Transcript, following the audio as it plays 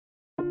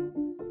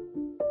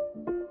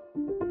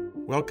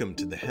Welcome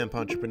to the Hemp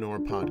Entrepreneur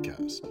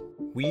Podcast.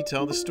 We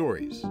tell the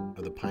stories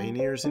of the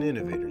pioneers and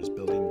innovators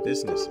building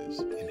businesses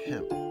in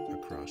hemp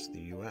across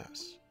the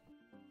U.S.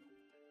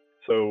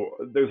 So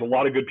there's a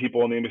lot of good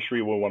people in the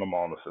industry. We want them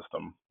all in the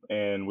system,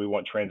 and we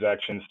want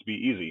transactions to be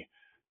easy.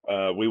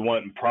 We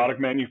want product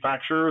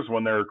manufacturers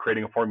when they're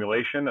creating a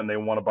formulation and they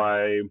want to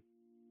buy.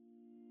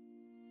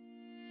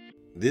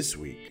 This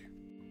week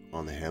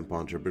on the Hemp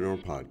Entrepreneur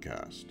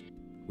Podcast,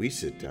 we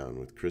sit down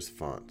with Chris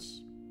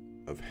Fonts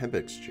of Hemp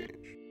Exchange,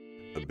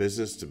 a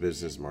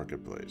business-to-business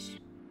marketplace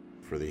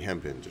for the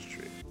hemp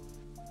industry,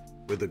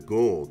 with a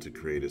goal to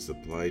create a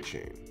supply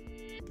chain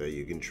that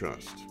you can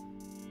trust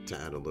to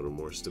add a little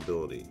more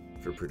stability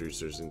for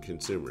producers and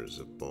consumers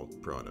of bulk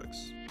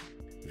products.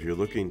 If you're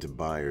looking to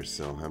buy or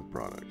sell hemp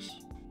products,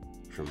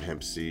 from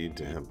hemp seed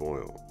to hemp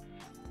oil,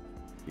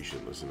 you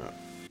should listen up.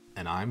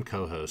 And I'm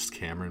co-host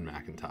Cameron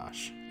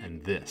McIntosh,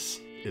 and this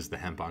is the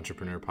Hemp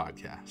Entrepreneur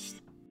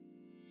Podcast.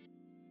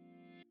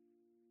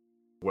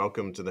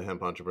 Welcome to the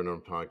Hemp Entrepreneur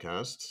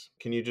Podcast.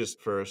 Can you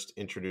just first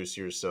introduce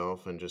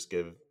yourself and just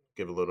give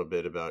a little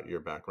bit about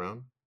your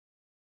background?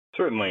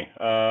 Certainly.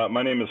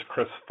 My name is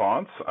Chris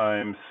Fonts.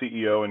 I'm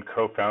CEO and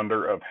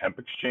co-founder of Hemp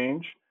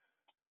Exchange.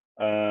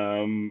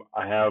 I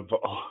have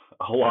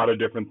a lot of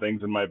different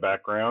things in my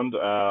background.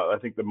 I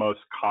think the most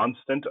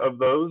constant of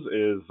those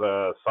is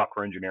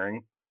software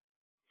engineering.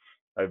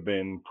 I've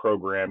been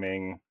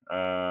programming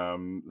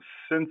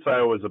since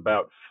I was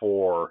about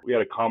 4. We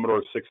had a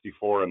Commodore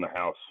 64 in the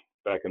house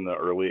back in the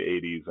early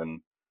 80s,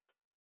 and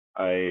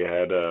I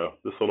had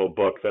this little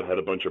book that had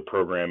a bunch of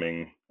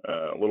programming,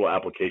 little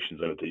applications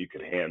in it that you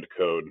could hand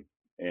code,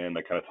 and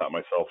I kind of taught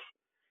myself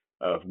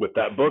with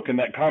that book and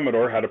that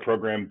Commodore how to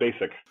program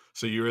BASIC.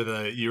 So you were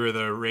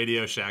the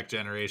Radio Shack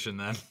generation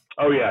then?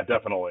 Oh yeah,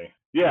 definitely.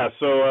 Yeah,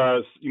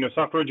 so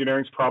software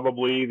engineering is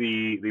probably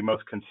the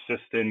most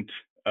consistent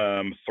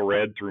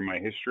thread through my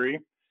history.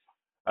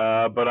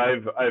 But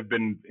I've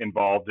been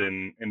involved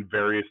in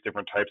various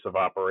different types of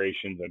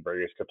operations in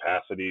various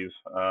capacities.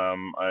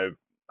 I've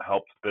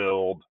helped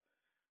build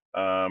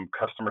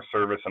customer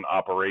service and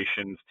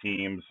operations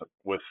teams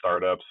with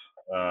startups.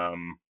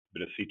 Been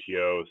a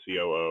CTO,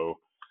 COO.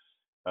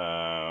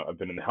 I've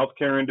been in the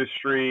healthcare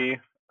industry.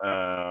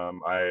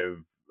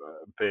 I've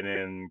been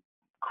in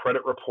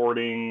credit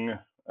reporting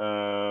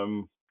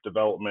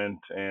development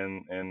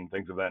and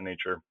things of that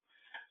nature.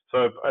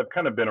 So I've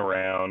kind of been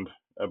around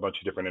a bunch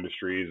of different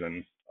industries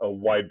and a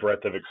wide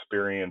breadth of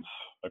experience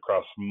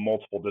across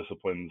multiple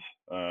disciplines,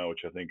 which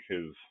I think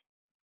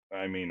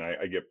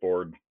I get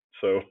bored.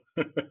 So,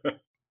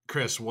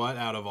 Chris, what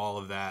out of all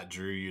of that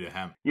drew you to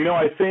hemp?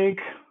 I think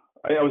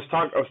I was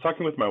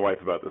talking with my wife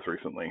about this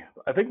recently.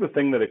 I think the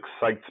thing that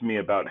excites me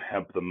about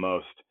hemp the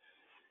most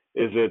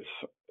is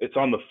it's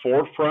on the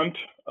forefront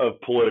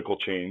of political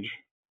change.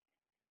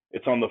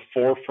 It's on the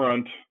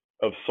forefront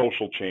of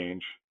social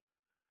change.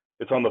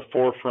 It's on the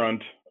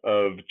forefront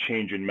of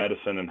change in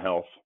medicine and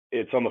health.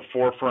 It's on the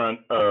forefront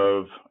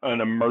of an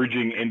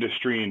emerging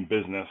industry and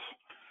business.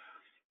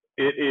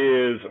 It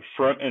is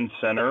front and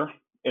center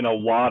in a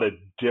lot of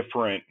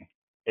different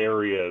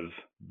areas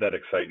that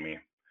excite me.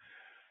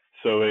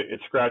 So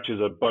it scratches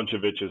a bunch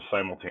of itches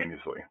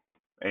simultaneously.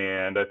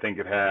 And I think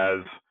it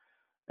has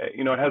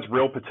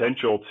real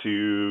potential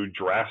to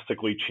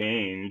drastically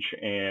change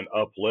and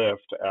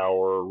uplift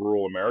our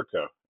rural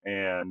America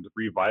and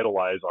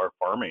revitalize our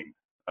farming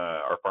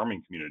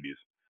communities.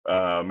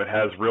 It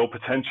has real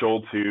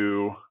potential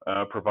to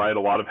provide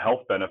a lot of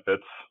health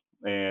benefits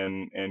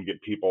and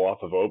get people off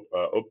of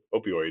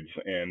opioids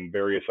and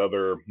various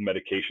other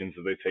medications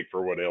that they take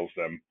for what ails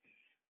them.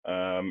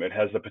 It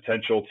has the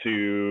potential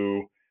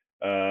to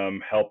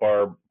help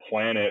our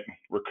planet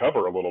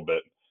recover a little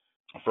bit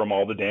from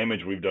all the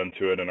damage we've done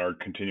to it and are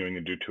continuing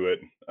to do to it.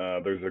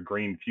 There's a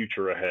green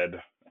future ahead,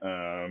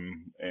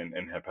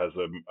 and hemp has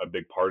a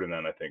big part in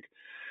that, I think.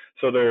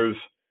 So there's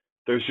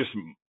just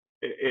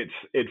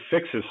it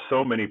fixes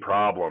so many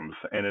problems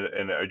and it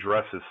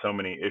addresses so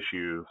many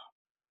issues.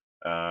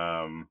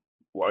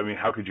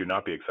 How could you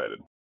not be excited?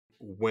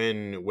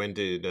 When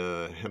did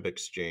Hemp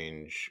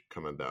Exchange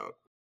come about?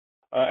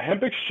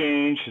 Hemp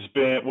Exchange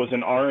was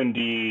an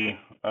R&D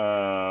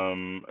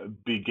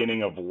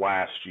beginning of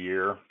last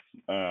year.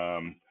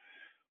 I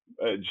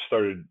just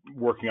started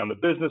working on the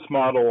business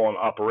model and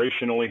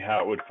operationally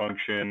how it would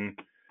function.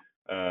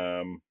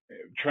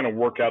 Trying to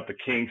work out the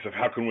kinks of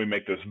how can we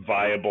make this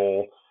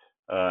viable.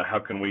 How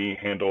can we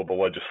handle the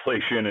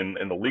legislation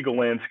and the legal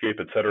landscape,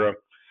 et cetera?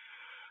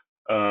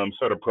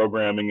 Started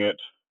programming it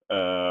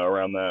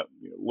around that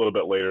a little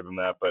bit later than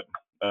that, but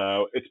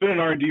it's been in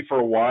R&D for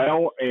a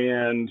while,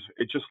 and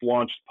it just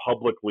launched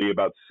publicly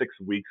about 6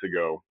 weeks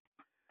ago.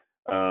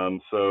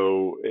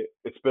 So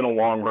it's been a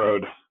long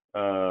road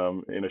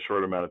in a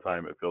short amount of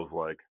time, it feels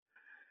like.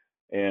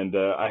 And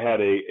I had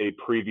a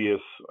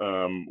previous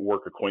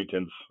work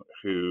acquaintance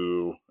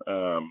who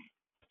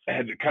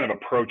had kind of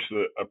approached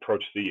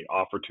the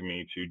offer to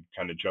me to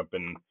kind of jump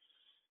in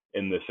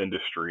this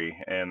industry,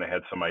 and they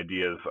had some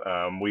ideas.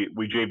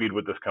 We JV'd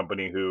with this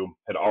company who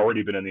had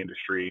already been in the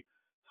industry,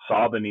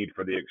 saw the need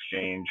for the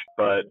exchange,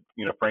 but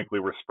frankly,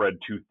 were spread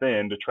too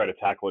thin to try to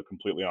tackle it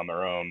completely on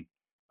their own.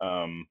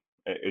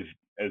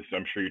 As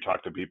I'm sure you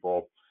talk to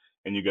people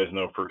and you guys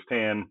know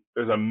firsthand,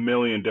 there's a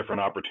million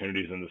different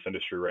opportunities in this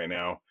industry right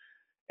now,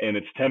 and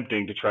it's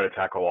tempting to try to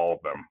tackle all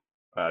of them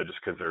just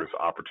because there's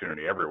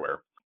opportunity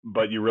everywhere.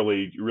 But you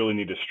really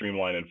need to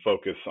streamline and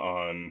focus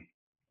on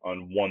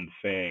one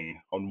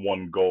thing, on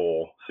one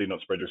goal, so you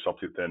don't spread yourself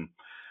too thin.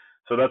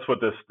 So that's what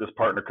this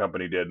partner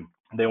company did.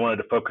 They wanted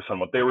to focus on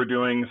what they were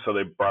doing, so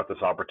they brought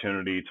this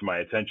opportunity to my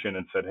attention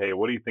and said, "Hey,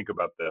 what do you think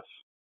about this?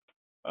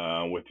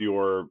 With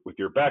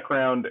your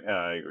background,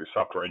 your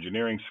software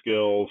engineering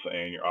skills,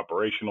 and your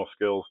operational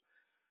skills,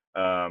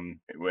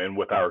 and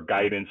with our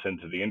guidance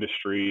into the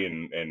industry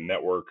and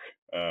network,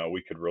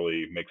 we could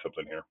really make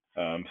something here."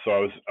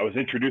 So I was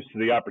introduced to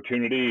the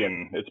opportunity,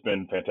 and it's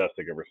been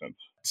fantastic ever since.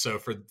 So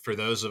for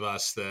those of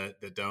us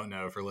that don't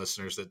know, for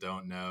listeners that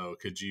don't know,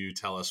 could you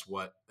tell us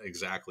what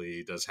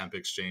exactly does Hemp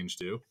Exchange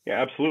do?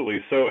 Yeah,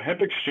 absolutely. So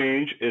Hemp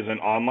Exchange is an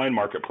online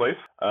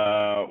marketplace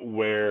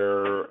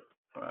where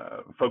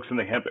folks in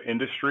the hemp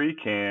industry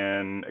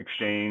can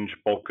exchange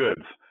bulk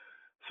goods.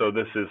 So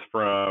this is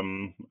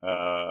from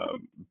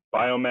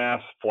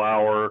biomass,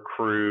 flour,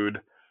 crude,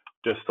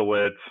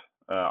 distillate,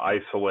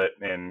 isolate,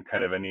 and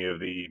kind of any of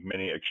the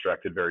many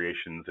extracted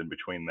variations in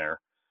between there.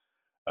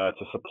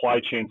 It's a supply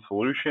chain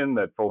solution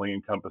that fully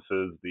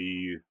encompasses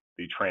the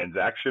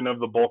transaction of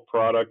the bulk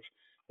product.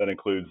 That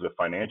includes the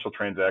financial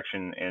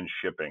transaction and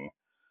shipping.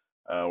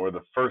 We're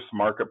the first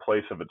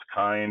marketplace of its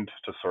kind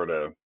to sort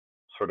of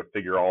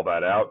figure all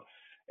that out.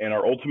 And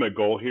our ultimate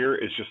goal here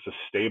is just to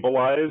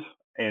stabilize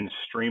and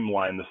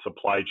streamline the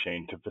supply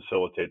chain to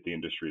facilitate the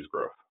industry's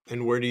growth.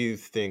 And where do you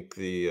think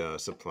the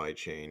supply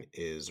chain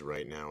is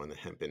right now in the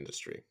hemp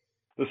industry?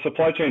 The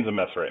supply chain's a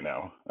mess right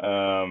now.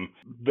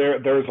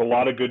 There's a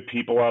lot of good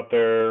people out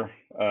there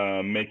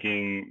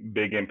making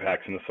big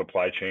impacts in the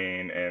supply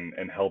chain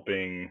and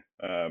helping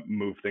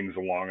move things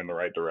along in the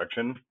right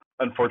direction.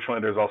 Unfortunately,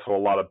 there's also a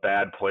lot of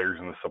bad players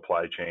in the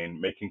supply chain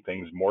making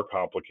things more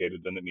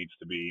complicated than it needs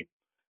to be.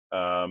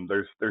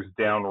 There's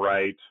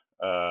downright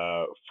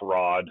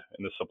fraud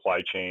in the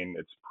supply chain.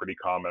 It's pretty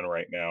common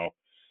right now.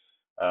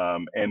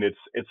 And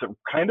it's a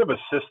kind of a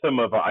system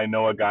of I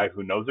know a guy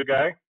who knows a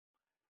guy,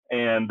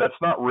 and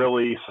that's not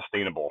really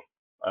sustainable,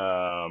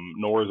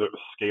 nor is it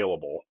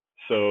scalable.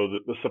 So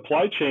the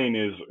supply chain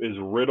is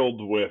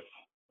riddled with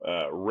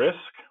risk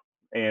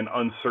and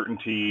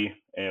uncertainty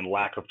and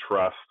lack of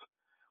trust.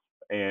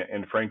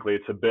 And frankly,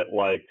 it's a bit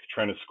like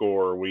trying to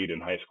score weed in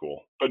high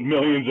school, but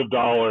millions of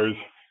dollars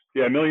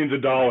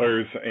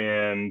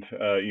and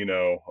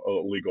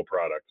illegal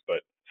products.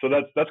 But so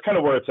that's kind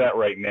of where it's at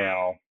right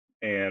now,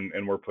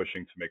 and we're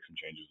pushing to make some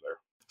changes there.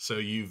 So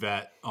you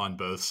vet on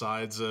both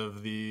sides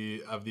of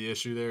the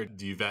issue there?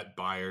 Do you vet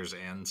buyers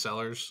and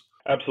sellers?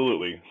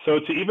 Absolutely. So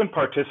to even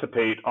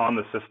participate on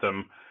the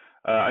system,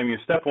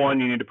 step one,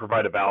 you need to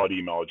provide a valid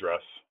email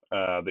address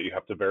that you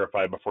have to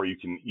verify before you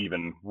can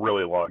even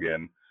really log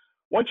in.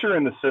 Once you're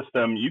in the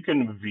system, you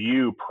can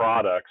view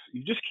products.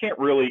 You just can't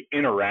really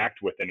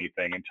interact with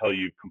anything until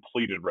you've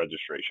completed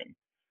registration.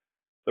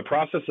 The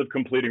process of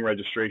completing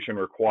registration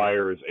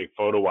requires a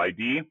photo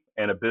ID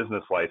and a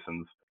business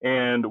license.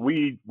 And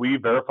we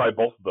verify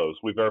both of those.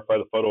 We verify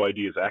the photo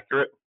ID is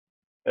accurate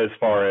as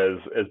far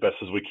as best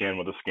as we can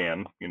with a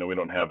scan. We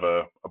don't have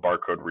a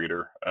barcode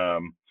reader.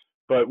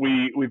 But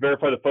we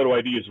verify the photo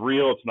ID is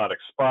real, it's not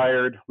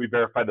expired. We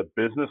verify the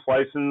business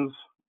license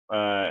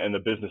and the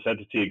business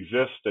entity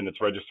exists and it's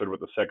registered with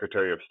the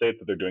Secretary of State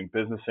that they're doing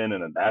business in,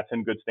 and that's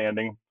in good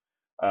standing.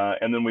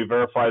 And then we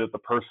verify that the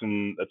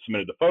person that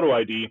submitted the photo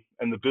ID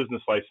and the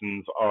business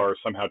license are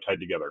somehow tied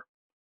together.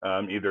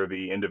 Either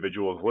the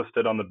individual is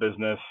listed on the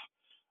business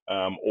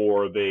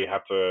or they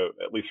have to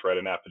at least write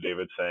an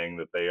affidavit saying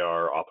that they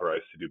are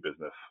authorized to do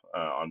business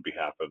on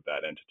behalf of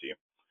that entity.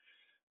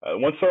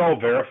 Once they're all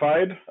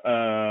verified,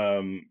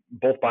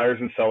 both buyers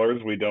and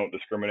sellers, we don't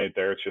discriminate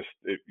there. It's just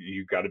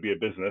you've got to be a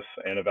business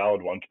and a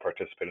valid one to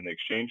participate in the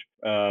exchange.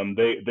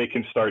 They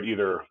can start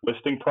either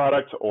listing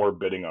product or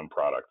bidding on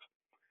product.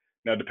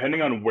 Now,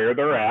 depending on where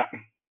they're at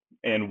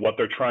and what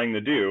they're trying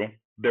to do,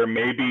 there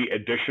may be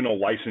additional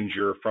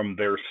licensure from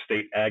their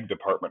state ag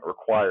department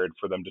required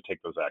for them to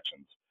take those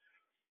actions.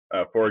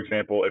 For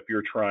example, if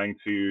you're trying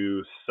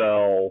to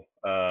sell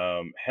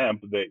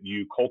hemp that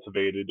you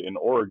cultivated in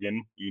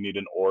Oregon, you need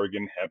an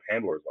Oregon hemp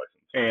handler's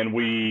license. And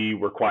we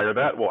require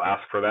that. We'll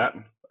ask for that.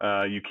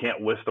 You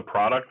can't list a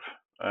product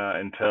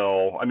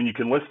you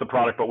can list the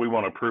product, but we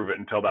won't approve it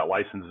until that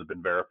license has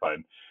been verified.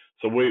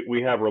 So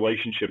we have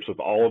relationships with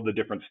all of the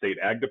different state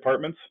ag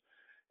departments,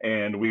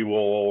 and we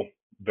will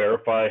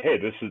verify, hey,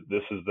 this is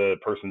the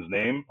person's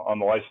name on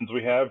the license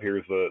we have.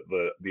 Here's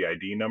the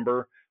ID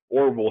number.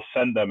 Or we'll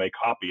send them a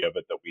copy of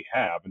it that we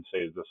have and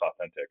say, is this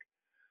authentic?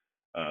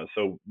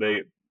 So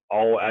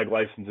all ag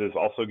licenses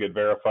also get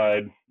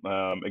verified.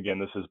 Again,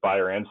 this is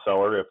buyer and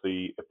seller. If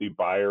the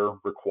buyer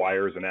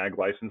requires an ag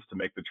license to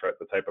make the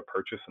type of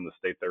purchase in the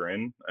state they're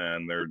in,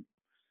 and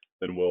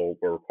then we'll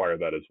require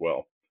that as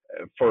well.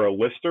 For a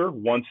lister,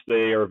 once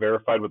they are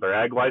verified with their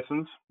ag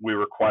license, we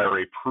require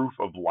a proof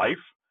of life,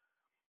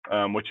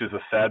 which is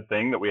a sad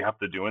thing that we have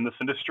to do in this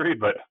industry,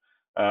 but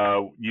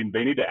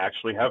they need to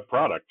actually have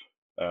product.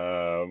 I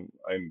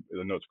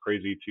know it's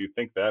crazy to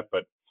think that,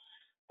 but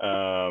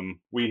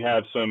we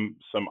have some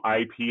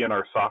IP in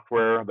our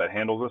software that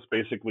handles this.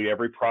 Basically,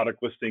 every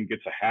product listing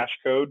gets a hash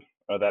code.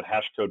 That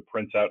hash code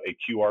prints out a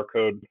QR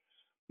code.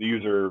 The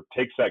user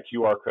takes that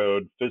QR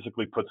code,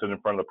 physically puts it in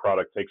front of the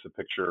product, takes a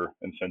picture,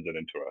 and sends it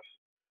into us.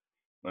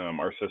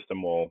 Our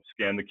system will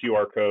scan the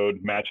QR code,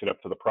 match it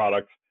up to the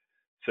product,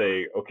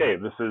 say, okay,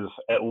 this is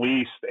at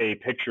least a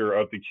picture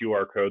of the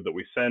QR code that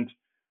we sent.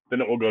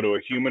 Then it will go to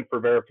a human for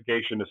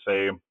verification to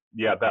say,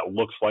 yeah, that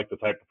looks like the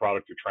type of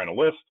product you're trying to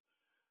list.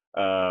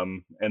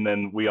 And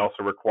then we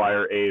also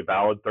require a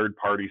valid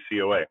third-party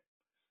COA.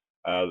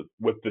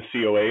 With the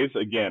COAs,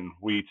 again,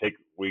 we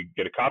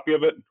get a copy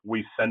of it,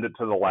 we send it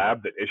to the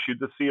lab that issued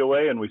the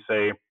COA, and we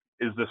say,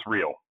 is this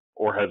real,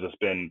 or has this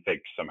been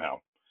faked somehow?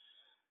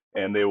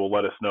 And they will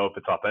let us know if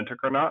it's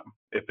authentic or not.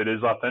 If it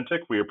is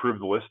authentic, we approve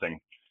the listing.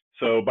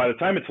 So by the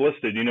time it's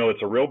listed,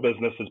 it's a real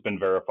business that's been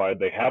verified.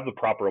 They have the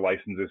proper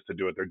licenses to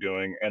do what they're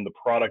doing, and the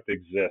product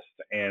exists,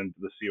 and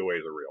the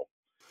COAs are real.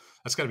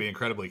 That's got to be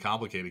incredibly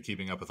complicated,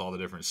 keeping up with all the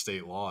different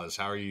state laws.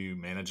 How are you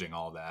managing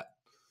all that?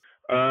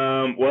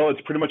 Well,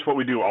 it's pretty much what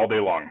we do all day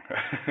long.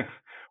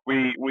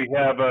 we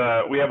have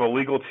a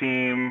legal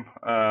team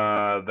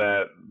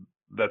that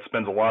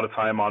spends a lot of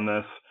time on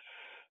this.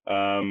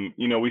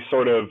 We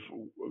sort of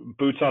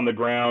boots on the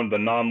ground. The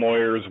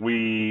non-lawyers,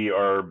 we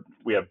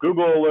have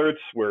Google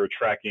alerts. We're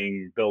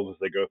tracking bills as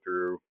they go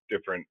through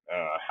different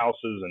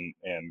houses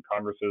and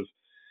Congresses,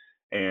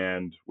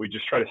 and we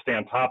just try to stay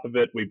on top of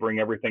it. We bring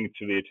everything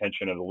to the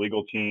attention of the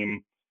legal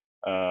team.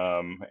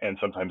 And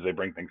sometimes they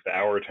bring things to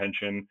our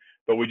attention,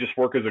 but we just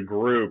work as a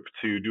group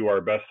to do our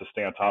best to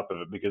stay on top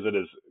of it because it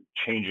is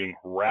changing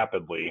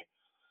rapidly,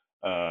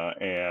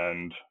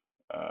 and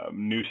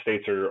new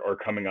states are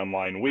coming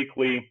online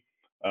weekly.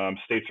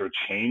 States are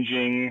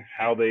changing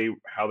how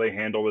they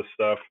handle this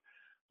stuff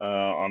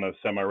on a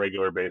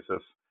semi-regular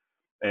basis,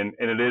 and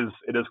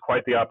it is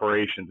quite the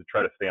operation to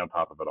try to stay on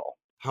top of it all.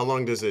 How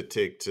long does it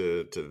take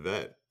to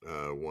vet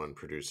one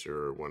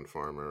producer or one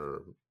farmer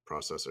or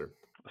processor?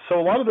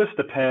 So a lot of this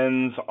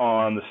depends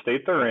on the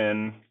state they're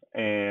in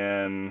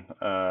and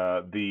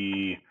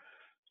the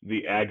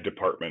ag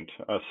department.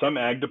 Some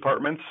ag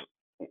departments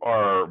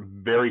are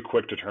very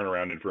quick to turn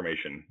around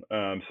information.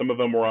 Some of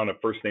them we're on a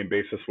first name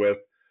basis with.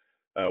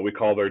 We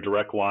call their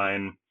direct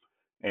line,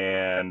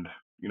 and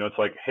it's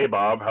like, hey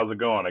Bob, how's it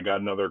going? I got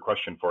another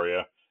question for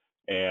you,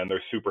 and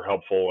they're super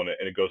helpful, and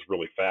it goes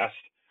really fast.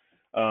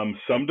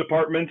 Some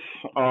departments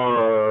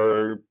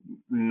are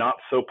not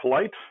so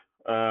polite.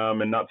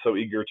 And not so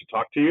eager to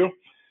talk to you.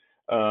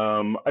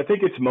 I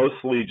think it's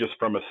mostly just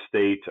from a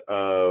state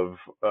of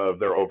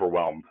they're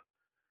overwhelmed,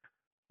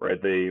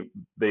 right?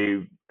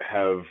 They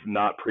have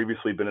not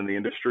previously been in the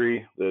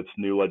industry. It's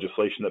new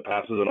legislation that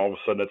passes, and all of a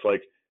sudden it's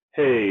like,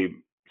 hey,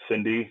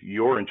 Cindy,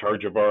 you're in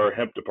charge of our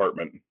hemp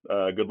department.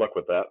 Good luck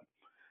with that.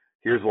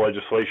 Here's the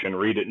legislation.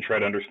 Read it and try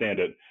to understand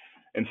it.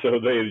 And so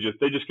they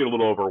just get a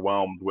little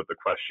overwhelmed with the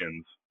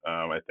questions,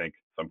 I think,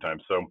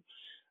 sometimes.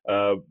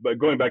 So, but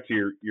going back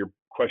to your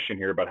question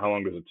here about how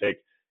long does it take,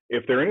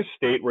 if they're in a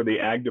state where the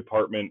ag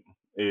department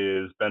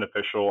is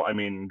beneficial, I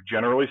mean,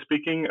 generally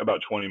speaking, about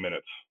 20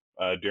 minutes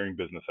during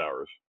business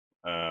hours.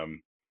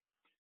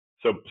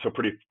 So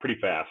pretty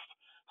fast.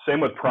 Same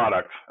with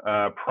product.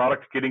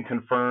 Product getting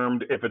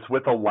confirmed. If it's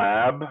with a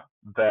lab,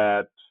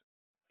 that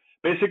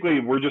basically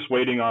we're just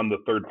waiting on the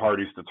third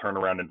parties to turn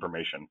around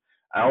information.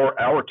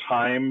 Our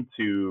time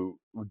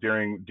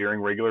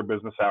during regular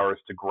business hours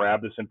to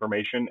grab this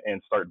information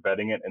and start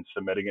vetting it and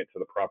submitting it to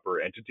the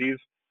proper entities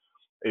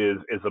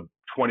is a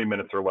 20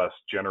 minutes or less,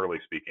 generally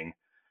speaking.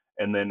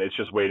 And then it's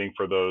just waiting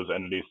for those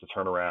entities to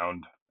turn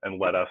around and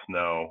let us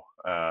know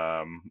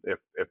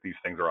if these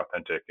things are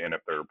authentic and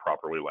if they're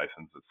properly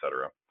licensed, et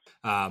cetera.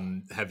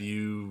 Have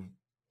you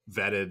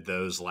vetted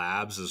those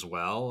labs as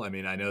well? I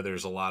mean, I know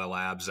there's a lot of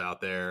labs out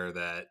there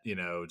that,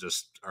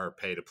 just are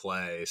pay to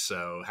play.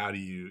 So how do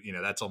you,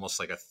 that's almost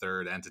like a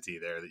third entity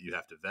there that you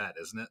have to vet,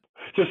 isn't it?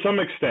 To some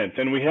extent,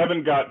 and we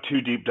haven't got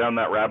too deep down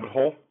that rabbit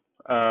hole.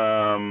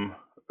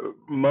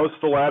 Most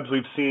of the labs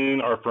we've seen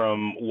are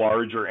from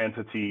larger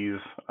entities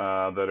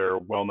that are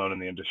well known in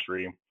the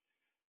industry.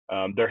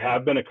 There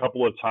have been a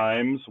couple of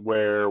times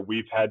where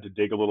we've had to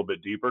dig a little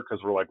bit deeper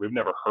because we're like, we've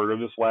never heard of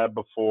this lab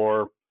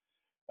before.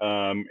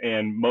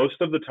 And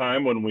most of the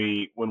time when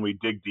we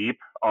dig deep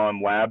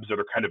on labs that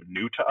are kind of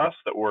new to us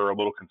that we're a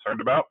little concerned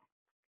about,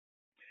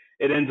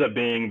 it ends up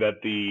being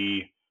that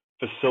the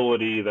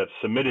facility that's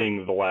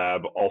submitting the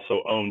lab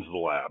also owns the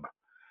lab.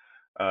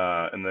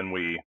 And then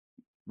we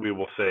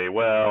will say,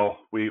 well,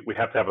 we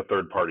have to have a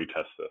third party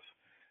test this.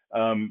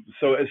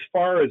 So as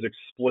far as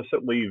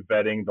explicitly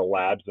vetting the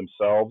labs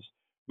themselves,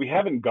 we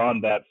haven't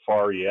gone that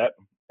far yet.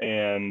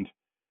 And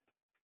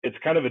it's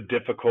kind of a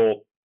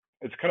difficult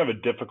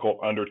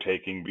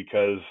undertaking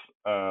because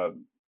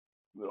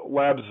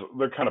labs,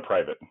 they're kind of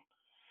private.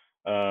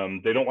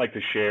 They don't like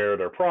to share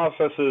their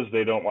processes.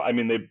 They don't. I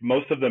mean,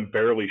 most of them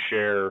barely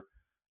share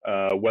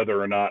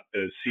whether or not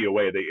a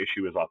COA they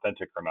issue is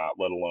authentic or not,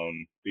 let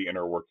alone the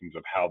inner workings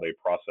of how they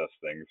process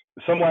things.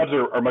 Some labs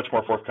are much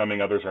more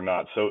forthcoming, others are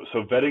not. So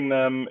vetting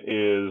them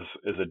is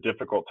a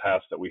difficult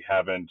task that we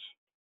haven't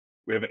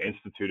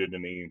instituted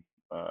any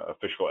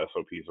official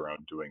SOPs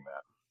around doing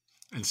that.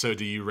 And so,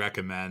 do you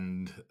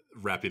recommend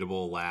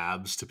reputable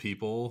labs to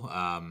people?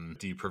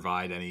 Do you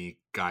provide any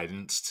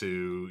guidance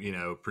to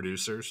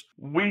producers?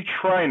 We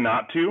try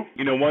not to.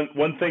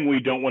 One thing we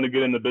don't want to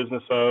get in the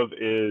business of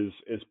is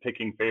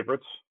picking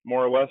favorites,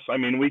 more or less. I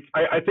mean,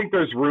 I think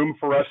there's room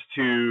for us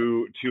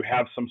to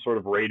have some sort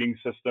of rating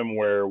system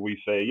where we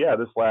say, yeah,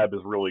 this lab is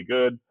really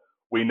good.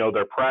 We know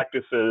their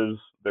practices,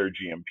 their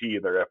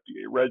GMP, they're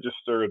FDA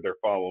registered, they're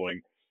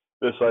following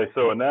this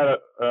ISO and that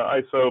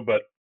ISO,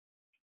 but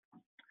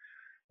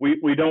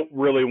we don't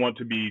really want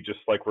to be just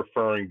like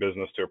referring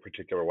business to a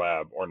particular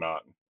lab or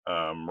not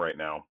right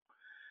now.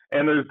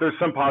 And there's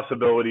some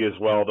possibility as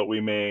well that we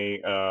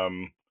may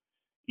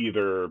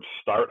either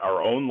start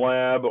our own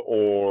lab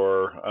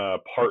or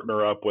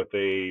partner up with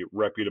a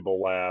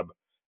reputable lab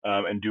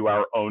and do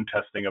our own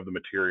testing of the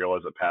material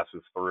as it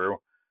passes through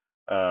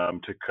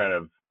to kind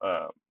of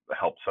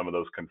help some of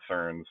those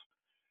concerns.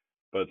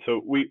 But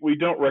so we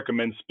don't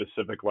recommend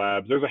specific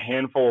labs. There's a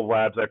handful of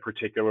labs I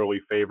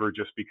particularly favor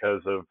just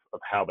because of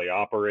how they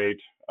operate.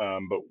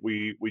 But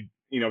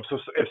so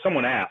if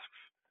someone asks,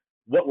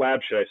 what lab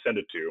should I send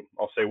it to?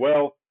 I'll say,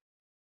 well,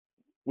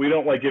 we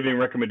don't like giving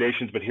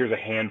recommendations, but here's a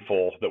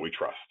handful that we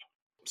trust.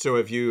 So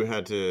have you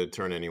had to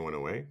turn anyone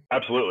away?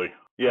 Absolutely.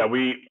 Yeah,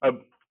 we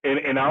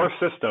in our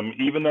system,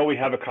 even though we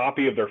have a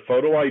copy of their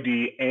photo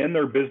ID and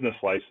their business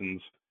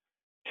license,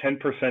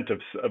 10%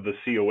 of the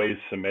COAs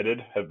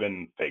submitted have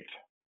been faked.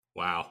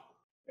 Wow.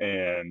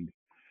 And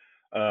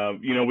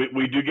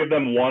we do give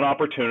them one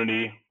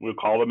opportunity. We'll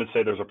call them and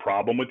say, there's a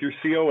problem with your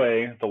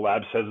COA. The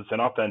lab says it's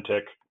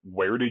inauthentic.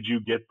 Where did you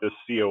get this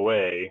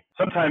COA?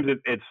 Sometimes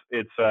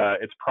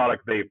it's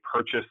product they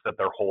purchased that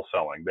they're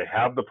wholesaling. They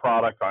have the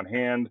product on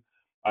hand.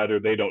 Either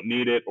they don't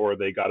need it or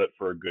they got it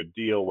for a good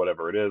deal,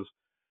 whatever it is.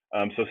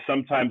 So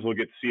sometimes we'll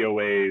get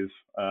COAs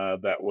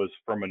that was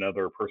from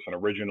another person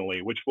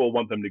originally, which we'll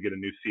want them to get a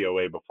new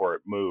COA before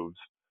it moves,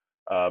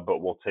 but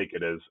we'll take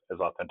it as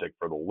authentic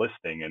for the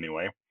listing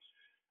anyway.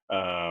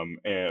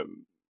 And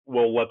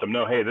we'll let them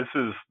know, hey, this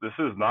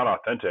is not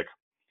authentic.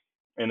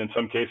 And in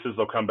some cases,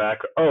 they'll come back,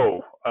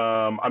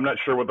 I'm not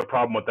sure what the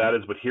problem with that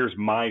is, but here's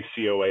my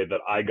COA that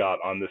I got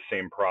on this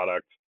same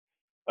product.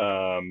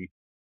 And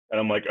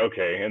I'm like,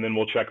 okay, and then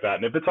we'll check that.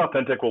 And if it's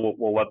authentic,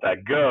 we'll let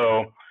that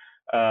go.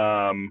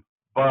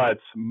 But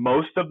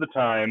most of the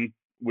time,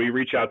 we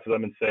reach out to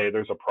them and say,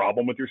 there's a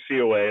problem with your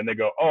COA, and they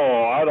go,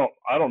 I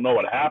don't know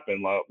what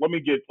happened. Let me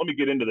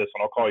get into this,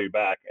 and I'll call you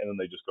back. And then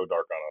they just go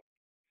dark on us,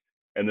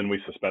 and then we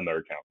suspend their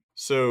account.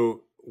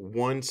 So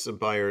once a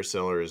buyer or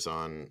seller is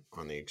on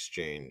the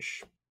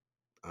exchange,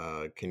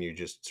 can you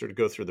just sort of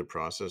go through the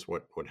process?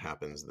 What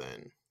happens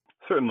then?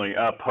 Certainly.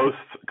 Post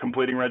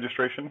completing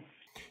registration.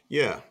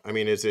 Yeah, I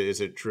mean, is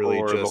it truly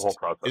or just the whole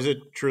process? Is it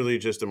truly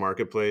just a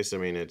marketplace? I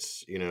mean,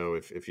 it's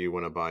if you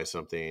want to buy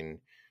something,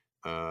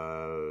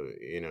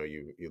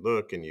 you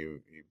look and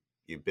you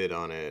bid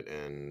on it,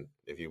 and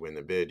if you win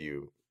the bid,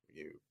 you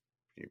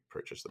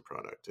purchase the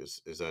product.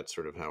 Is that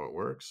sort of how it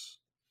works?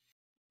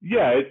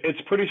 Yeah,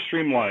 it's pretty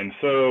streamlined.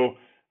 So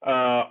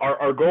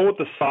our goal with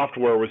the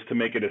software was to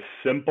make it as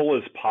simple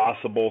as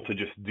possible to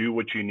just do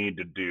what you need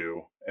to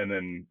do and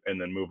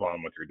then move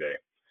on with your day.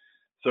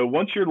 So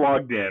once you're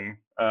logged in,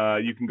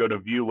 you can go to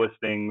view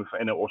listings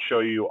and it will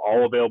show you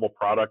all available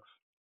products.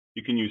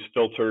 You can use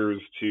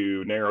filters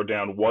to narrow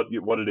down what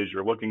it is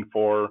you're looking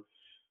for.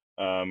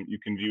 You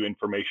can view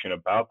information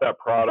about that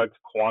product,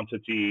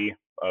 quantity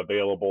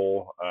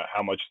available,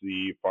 how much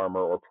the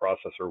farmer or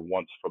processor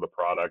wants for the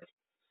product.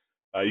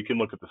 You can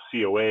look at the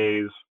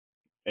COAs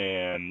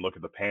and look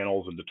at the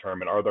panels and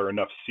determine, are there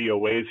enough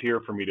COAs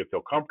here for me to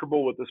feel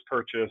comfortable with this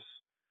purchase?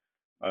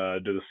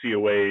 Do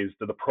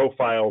the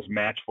profiles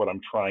match what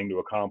I'm trying to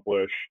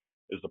accomplish?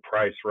 Is the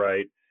price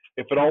right?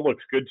 If it all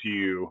looks good to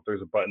you,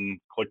 there's a button,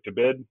 click to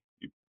bid.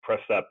 You press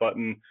that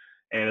button,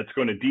 and it's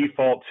going to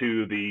default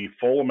to the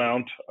full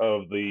amount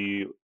of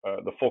the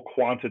full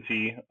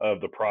quantity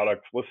of the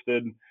product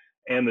listed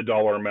and the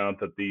dollar amount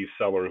that the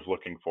seller is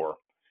looking for.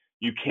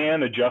 You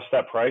can adjust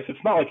that price.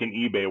 It's not like an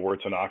eBay where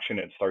it's an auction,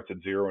 it starts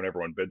at zero and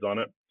everyone bids on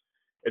it.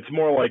 It's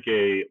more like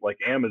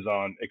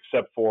Amazon,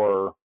 except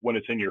for when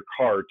it's in your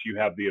cart, you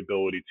have the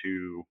ability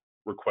to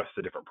request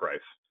a different price.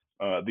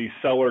 The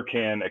seller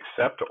can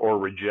accept or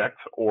reject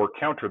or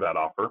counter that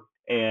offer,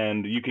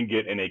 and you can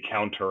get in a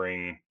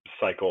countering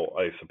cycle,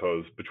 I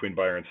suppose, between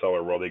buyer and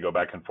seller, where they go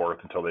back and forth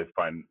until they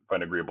find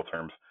agreeable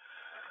terms.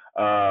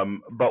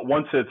 But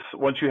once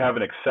you have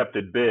an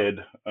accepted bid,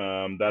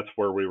 that's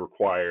where we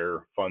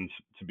require funds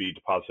to be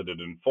deposited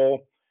in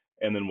full,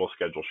 and then we'll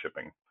schedule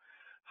shipping.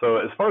 So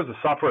as far as the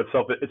software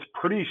itself, it's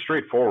pretty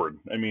straightforward.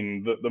 I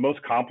mean, the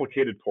most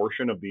complicated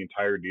portion of the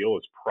entire deal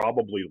is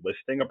probably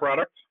listing a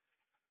product.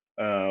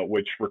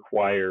 which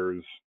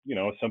requires,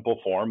 a simple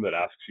form that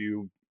asks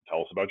you,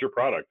 tell us about your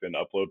product and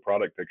upload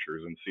product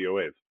pictures and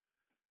COAs.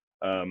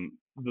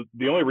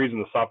 The only reason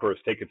the software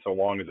has taken so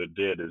long as it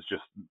did is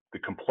just the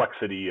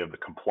complexity of the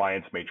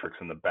compliance matrix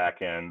in the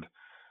back end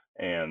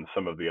and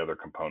some of the other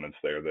components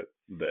there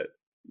that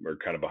are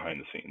kind of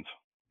behind the scenes.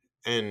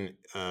 And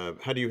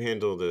how do you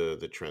handle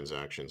the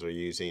transactions? Are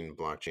you using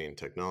blockchain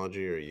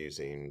technology? Or are you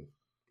using,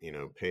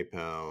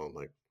 PayPal?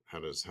 Like, how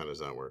does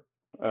that work?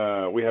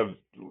 We have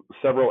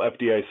several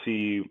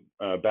FDIC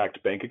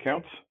backed bank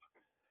accounts,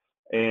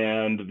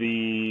 and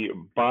the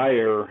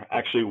buyer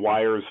actually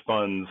wires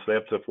funds. They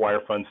have to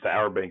wire funds to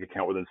our bank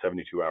account within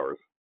 72 hours.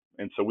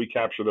 And so we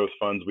capture those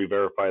funds, we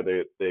verify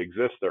they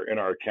exist, they're in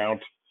our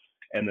account,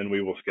 and then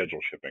we will schedule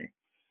shipping.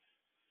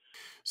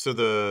 So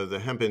the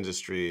hemp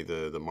industry,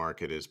 the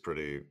market is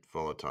pretty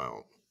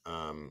volatile.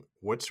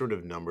 What sort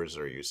of numbers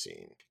are you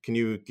seeing? Can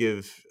you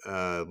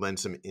lend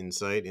some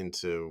insight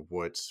into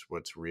what's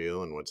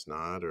real and what's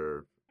not?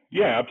 Or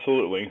Yeah,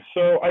 absolutely.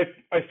 So I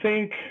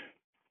think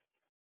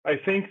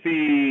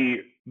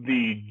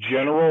the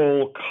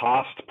general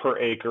cost per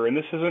acre, and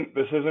this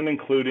isn't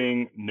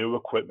including new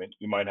equipment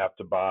you might have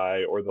to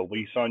buy or the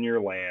lease on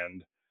your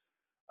land.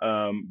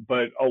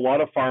 But a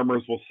lot of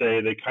farmers will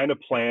say they kind of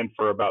plan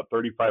for about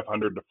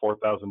 $3,500 to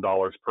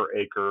 $4,000 per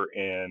acre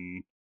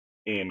in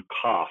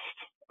cost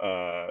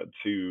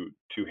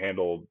to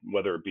handle,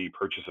 whether it be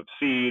purchase of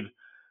seed,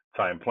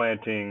 time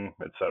planting,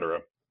 etc.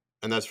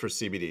 and that's for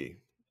CBD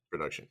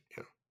production.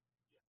 Yeah.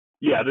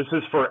 Yeah, this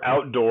is for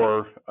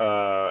outdoor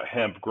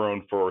hemp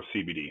grown for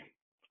CBD.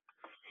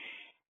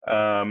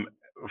 Um,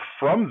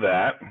 from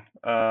that,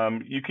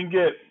 you can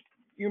get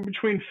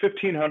between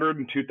 1,500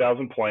 and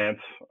 2,000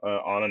 plants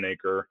on an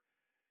acre,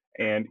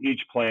 and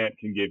each plant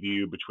can give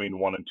you between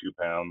 1 and 2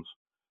 pounds.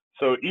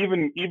 So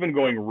even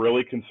going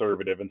really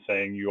conservative and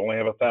saying you only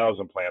have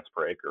 1,000 plants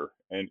per acre,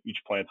 and each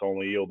plant's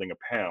only yielding a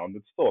pound,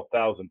 it's still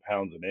 1,000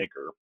 pounds an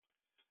acre.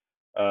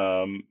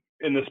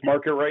 In this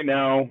market right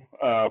now,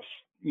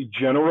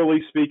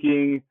 generally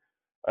speaking,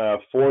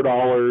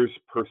 $4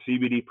 per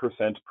CBD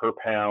percent per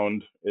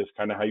pound is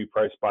kind of how you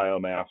price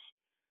biomass.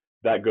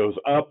 That goes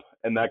up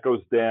and that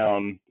goes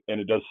down, and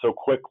it does so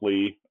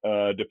quickly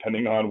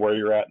depending on where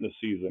you're at in the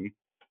season.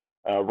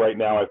 Right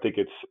now, I think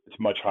it's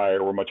much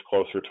higher. We're much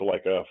closer to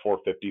like a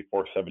 450,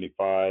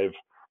 475,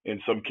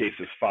 in some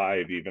cases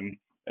 5 even,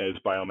 as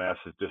biomass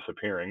is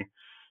disappearing.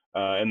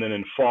 And then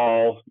in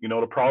fall,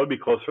 it'll probably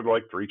be closer to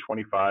like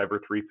 325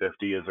 or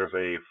 350 as there's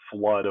a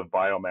flood of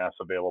biomass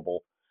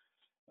available.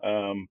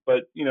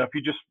 But if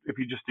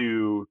you just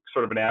do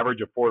sort of an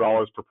average of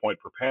 $4 per point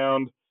per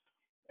pound,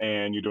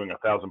 and you're doing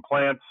 1,000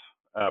 plants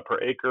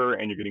per acre,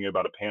 and you're getting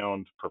about a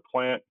pound per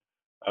plant,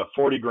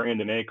 40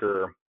 grand an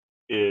acre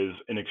is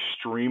an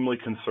extremely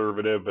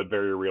conservative but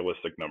very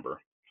realistic number.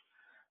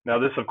 Now,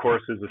 this, of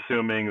course, is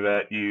assuming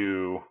that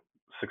you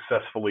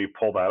successfully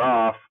pull that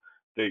off,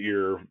 that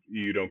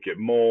you don't get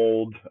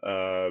mold,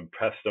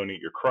 pests don't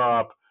eat your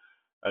crop,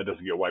 it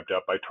doesn't get wiped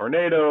out by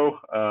tornado,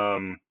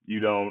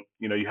 you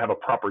have a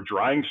proper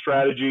drying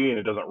strategy and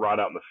it doesn't rot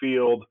out in the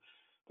field.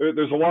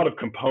 There's a lot of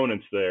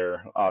components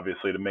there,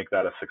 obviously, to make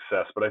that a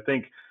success. But I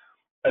think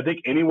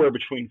anywhere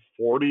between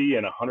 40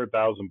 and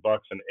 100,000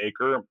 bucks an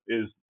acre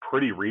is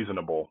pretty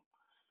reasonable,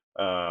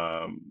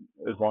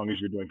 as long as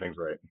you're doing things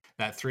right.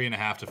 That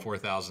 $3,500 to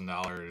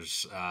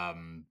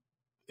 $4,000,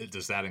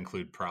 does that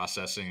include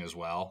processing as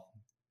well?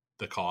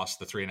 The cost,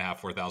 the $3,500,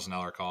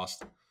 $4,000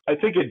 cost. I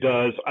think it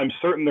does. I'm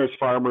certain there's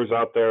farmers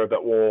out there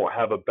that will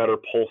have a better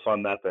pulse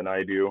on that than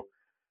I do.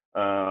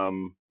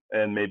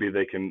 And maybe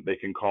they can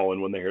call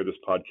in when they hear this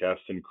podcast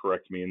and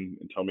correct me and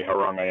tell me how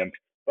wrong I am.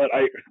 But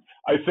I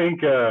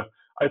think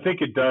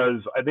it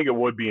does. I think it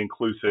would be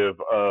inclusive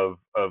of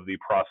the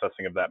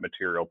processing of that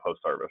material post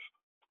harvest.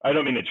 I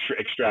don't mean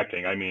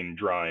extracting. I mean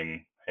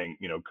drying,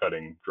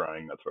 cutting,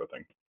 drying, that sort of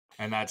thing.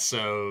 And that's,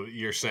 so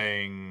you're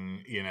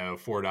saying,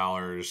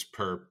 $4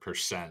 per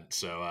percent.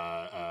 So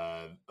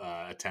a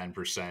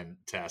 10%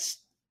 test,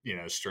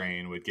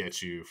 strain would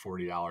get you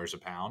 $40 a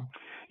pound.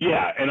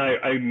 Yeah, and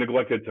I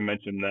neglected to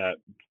mention that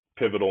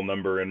pivotal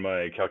number in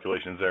my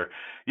calculations there.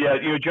 Yeah,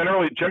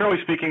 generally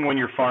speaking, when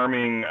you're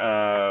farming,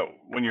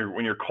 when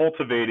you're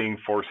cultivating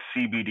for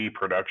CBD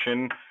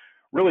production,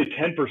 really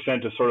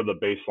 10% is sort of the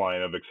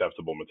baseline of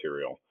acceptable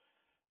material.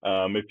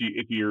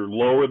 If you're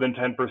lower than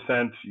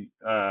 10%,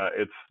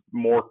 it's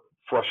more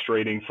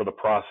frustrating for the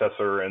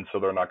processor, and so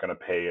they're not going to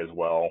pay as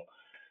well.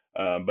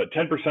 But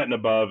 10% and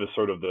above is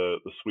sort of the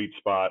sweet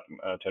spot.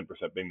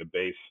 10% being the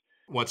base.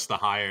 What's the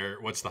higher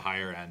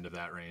end of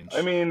that range?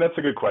 I mean, that's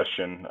a good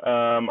question.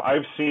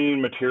 I've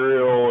seen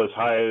material as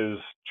high as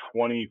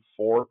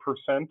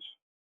 24%,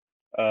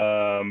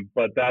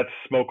 but that's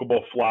smokable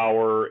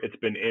flower. It's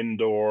been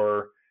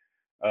indoor.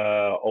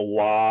 A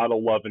lot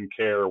of love and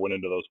care went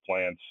into those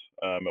plants.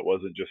 It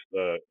wasn't just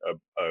a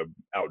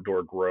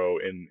outdoor grow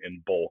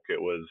in bulk.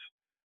 It was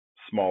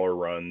smaller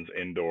runs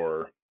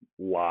indoor,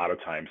 a lot of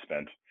time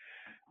spent.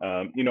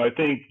 I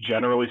think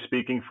generally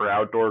speaking for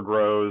outdoor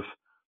grows,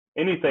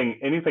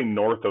 anything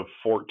north of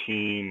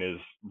 14 is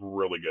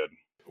really good.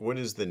 What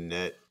is the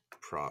net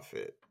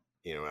profit,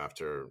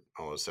 after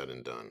all is said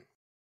and done?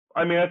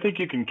 I mean, I think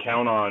you can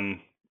count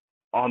on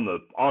the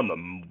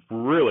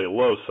really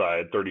low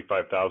side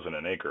 35,000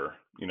 an acre.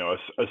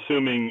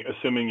 Assuming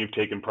you've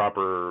taken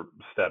proper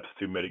steps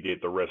to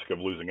mitigate the risk of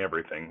losing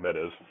everything. That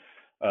is,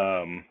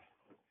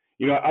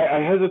 I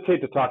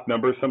hesitate to talk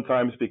numbers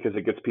sometimes because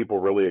it gets people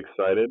really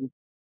excited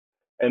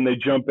and they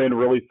jump in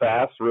really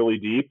fast, really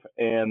deep,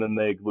 and then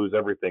they lose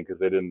everything because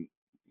they didn't.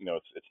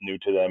 It's new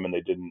to them and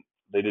they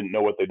didn't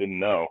know what they didn't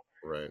know.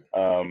 Right.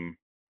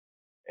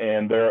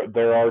 And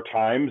there are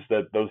times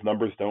that those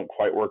numbers don't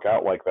quite work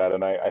out like that,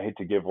 and I hate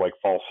to give like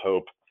false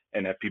hope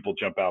and have people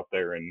jump out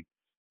there and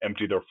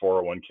empty their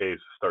 401ks,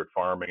 start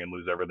farming, and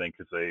lose everything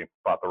because they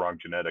bought the wrong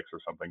genetics or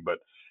something. But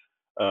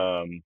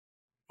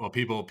well,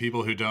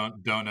 people who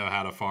don't know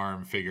how to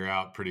farm figure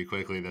out pretty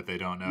quickly that they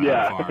don't know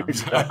yeah, how to farm.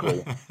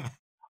 Exactly.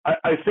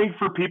 I think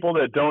for people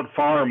that don't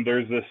farm,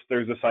 there's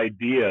this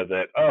idea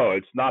that, oh,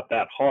 it's not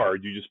that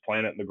hard. You just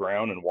plant it in the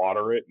ground and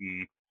water it,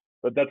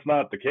 but that's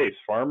not the case.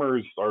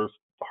 Farmers are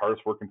the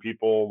hardest working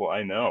people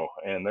I know,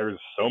 and there's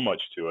so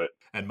much to it.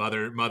 And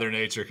Mother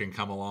Nature can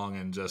come along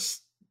and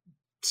just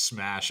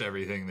smash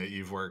everything that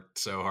you've worked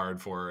so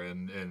hard for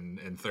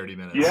in 30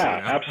 minutes.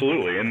 Yeah,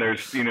 absolutely. And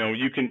there's,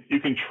 you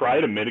can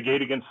try to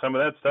mitigate against some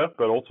of that stuff,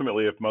 but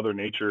ultimately if Mother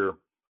Nature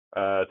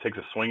takes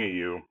a swing at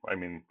you, I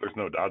mean, there's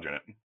no dodging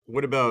it.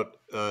 What about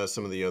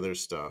some of the other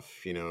stuff,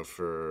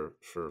 for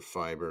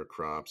fiber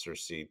crops or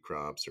seed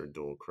crops or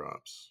dual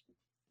crops?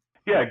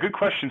 Yeah, good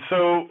question.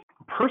 So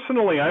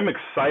personally, I'm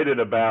excited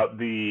about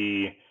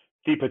the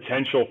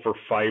potential for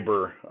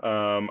fiber.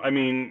 I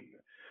mean,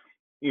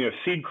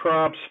 seed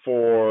crops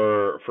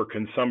for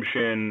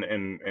consumption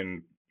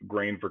and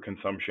grain for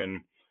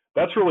consumption,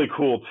 that's really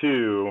cool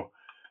too.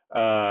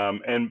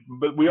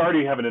 But we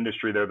already have an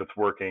industry there that's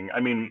working. I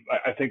mean,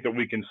 I think that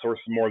we can source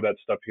more of that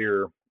stuff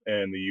here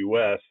in the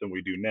U.S. than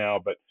we do now.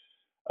 But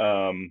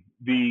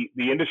the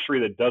industry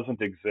that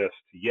doesn't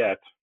exist yet,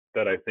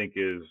 that I think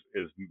is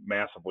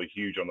massively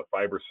huge on the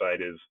fiber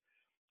side, is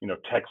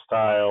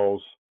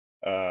textiles,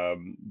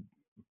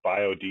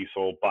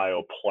 biodiesel,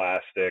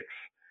 bioplastics,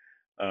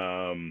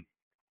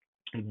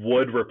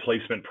 wood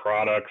replacement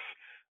products.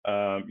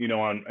 On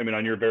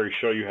your very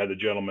show, you had the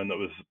gentleman that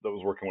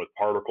was working with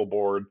particle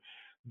board.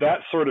 That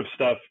sort of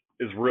stuff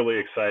is really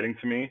exciting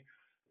to me,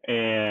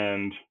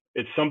 and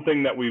it's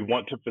something that we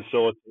want to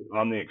facilitate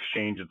on the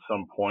exchange at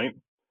some point.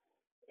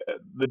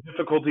 The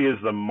difficulty is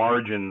the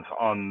margins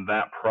on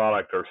that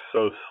product are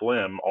so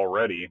slim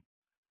already,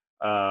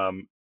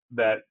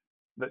 that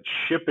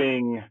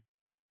shipping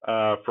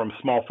from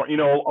small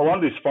a lot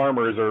of these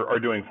farmers are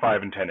doing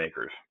 5 and 10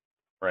 acres,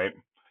 right?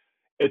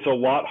 It's a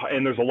lot,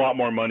 and there's a lot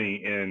more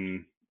money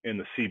in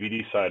the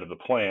CBD side of the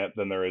plant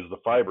than there is the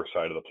fiber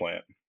side of the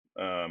plant.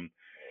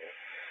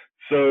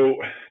 So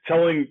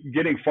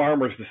getting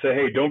farmers to say,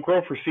 hey, don't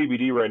grow for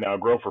CBD right now,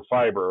 grow for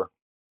fiber.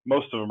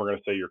 Most of them are going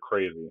to say you're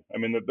crazy. I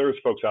mean, there's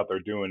folks out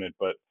there doing it,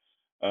 but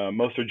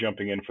most are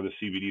jumping in for the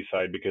CBD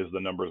side because of the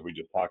numbers we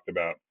just talked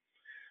about.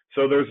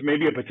 So there's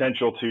maybe a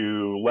potential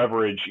to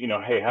leverage,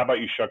 hey, how about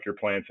you shuck your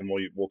plants and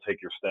we'll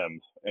take your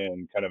stems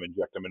and kind of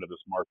inject them into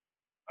this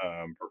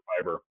market for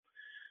fiber.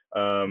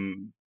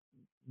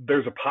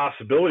 There's a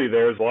possibility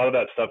there. A lot of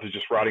that stuff is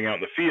just rotting out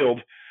in the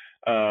field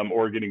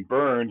or getting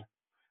burned.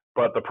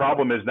 But the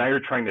problem is now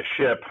you're trying to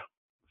ship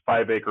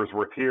 5 acres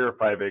worth here,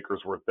 5 acres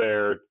worth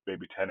there,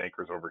 maybe 10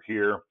 acres over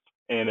here.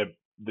 And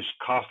the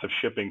cost of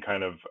shipping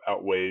kind of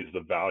outweighs the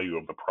value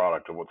of the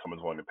product of what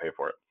someone's willing to pay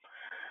for it.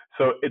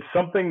 So it's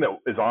something that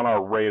is on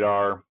our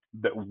radar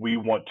that we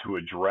want to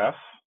address.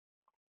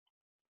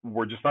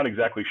 We're just not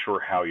exactly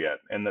sure how yet.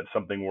 And that's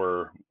something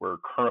we're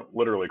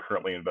literally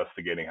currently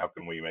investigating. How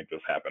can we make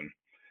this happen?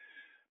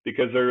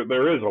 Because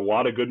there is a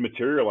lot of good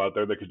material out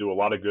there that could do a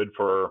lot of good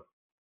for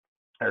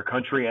our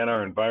country and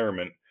our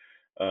environment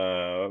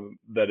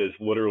that is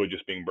literally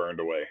just being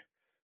burned away.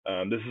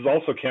 This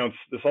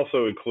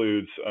also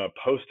includes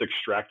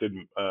post-extracted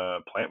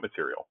plant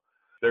material.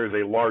 There's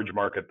a large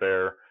market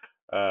there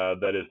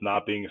that is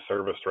not being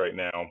serviced right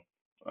now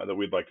that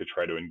we'd like to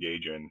try to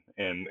engage in,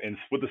 and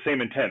with the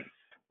same intent.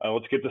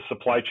 Let's get the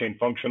supply chain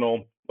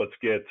functional. Let's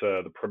get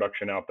the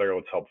production out there.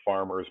 Let's help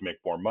farmers make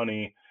more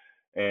money,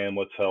 and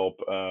let's help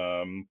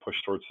push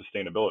towards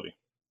sustainability.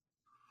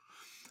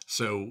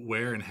 So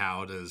where and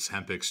how does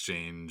Hemp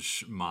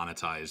Exchange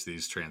monetize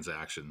these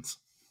transactions?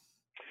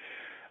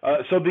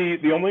 So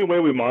the only way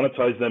we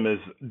monetize them is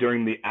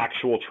during the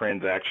actual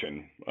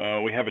transaction.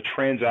 We have a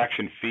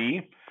transaction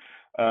fee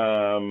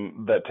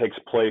that takes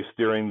place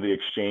during the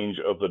exchange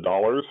of the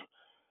dollars.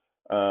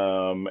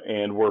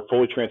 And we're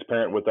fully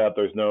transparent with that.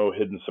 There's no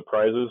hidden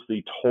surprises.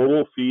 The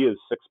total fee is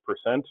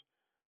 6%,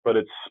 but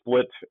it's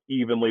split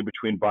evenly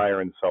between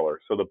buyer and seller.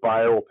 So the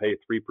buyer will pay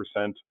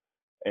 3%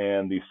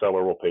 and the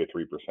seller will pay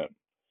 3%.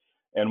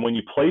 And when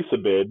you place a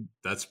bid,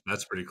 that's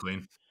pretty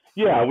clean.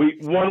 Yeah, we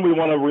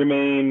want to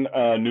remain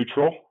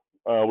neutral.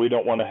 We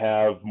don't want to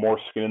have more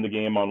skin in the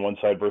game on one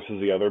side versus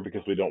the other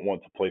because we don't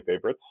want to play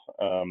favorites.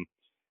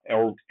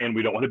 and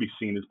we don't want to be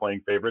seen as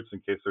playing favorites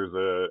in case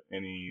there's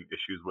any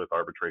issues with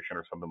arbitration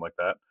or something like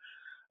that.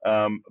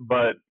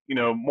 But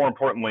more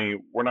importantly,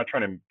 we're not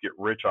trying to get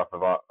rich off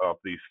of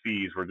these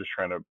fees. We're just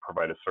trying to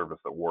provide a service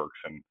that works,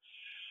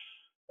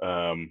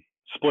 and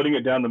splitting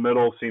it down the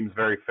middle seems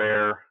very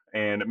fair,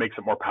 and it makes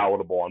it more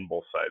palatable on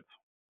both sides.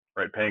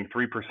 Right, paying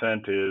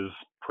 3% is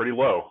pretty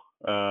low.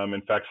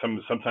 In fact,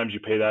 sometimes you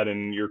pay that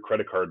in your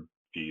credit card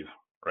fees.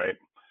 Right,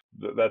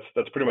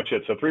 that's pretty much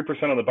it. So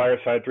 3% on the buyer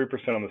side,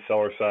 3% on the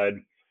seller side.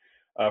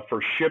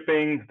 For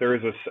shipping, there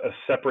is a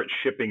separate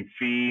shipping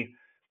fee.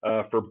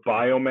 For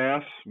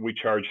biomass, we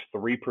charge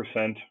 3%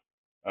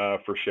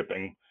 for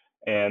shipping,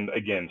 and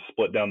again,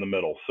 split down the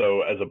middle.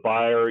 So as a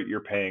buyer,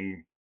 you're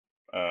paying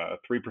 3%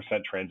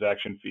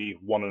 transaction fee,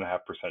 1.5%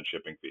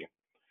 shipping fee.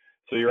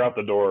 So you're out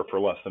the door for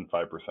less than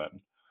 5%.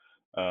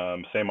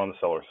 Same on the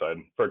seller side.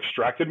 For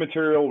extracted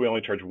material, we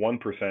only charge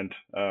 1%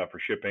 for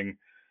shipping,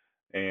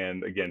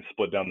 and again,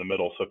 split down the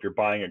middle. So if you're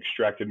buying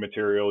extracted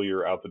material,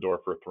 you're out the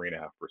door for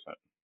 3.5%.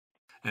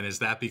 And is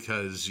that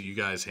because you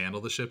guys handle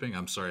the shipping?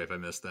 I'm sorry if I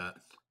missed that.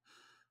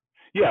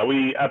 Yeah,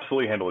 we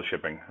absolutely handle the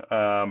shipping.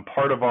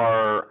 Part of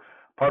our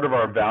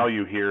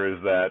value here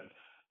is that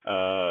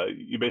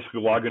you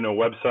basically log into a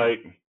website,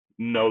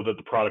 know that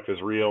the product is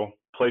real,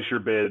 place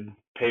your bid,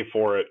 pay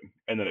for it,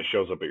 and then it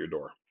shows up at your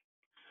door.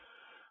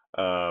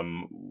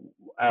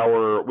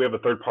 We have a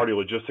third-party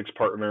logistics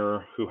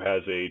partner who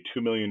has a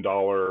 $2 million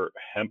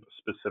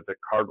hemp-specific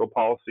cargo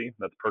policy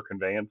that's per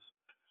conveyance.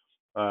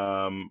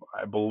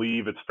 I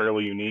believe it's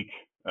fairly unique,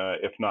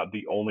 if not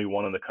the only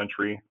one in the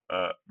country,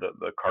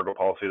 the cargo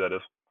policy that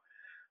is.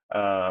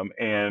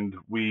 And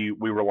we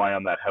rely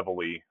on that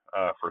heavily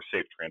for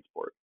safe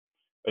transport.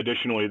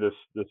 Additionally,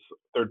 this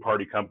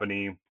third-party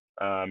company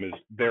is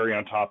very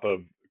on top of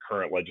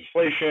current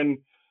legislation,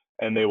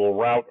 and they will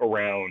route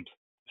around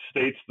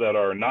states that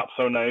are not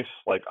so nice,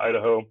 like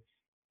Idaho,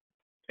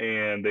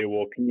 and they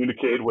will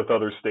communicate with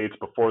other states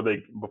before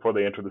they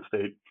enter the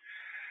state.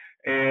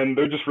 And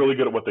they're just really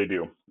good at what they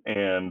do.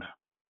 And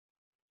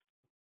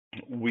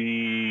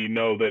we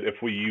know that if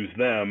we use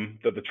them,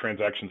 that the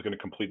transaction is going to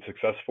complete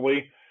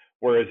successfully.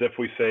 Whereas if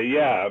we say,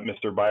 yeah,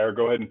 Mr. Buyer,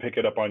 go ahead and pick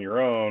it up on your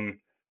own,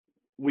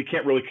 we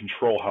can't really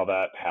control how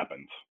that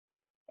happens.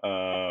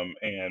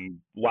 And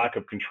lack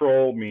of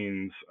control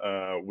means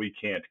we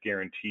can't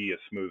guarantee a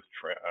smooth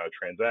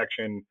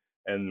transaction,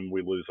 and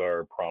we lose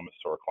our promise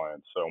to our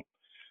clients. So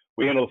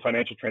we handle the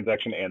financial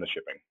transaction and the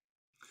shipping.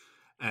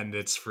 And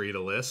it's free to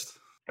list?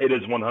 It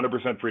is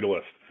 100% free to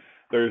list.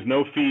 There's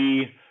no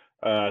fee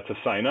to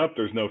sign up.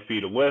 There's no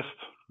fee to list.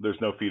 There's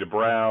no fee to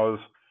browse.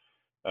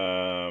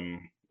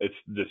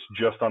 It's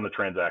just on the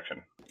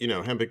transaction.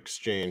 Hemp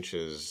Exchange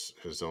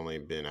has only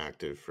been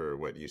active for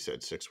what you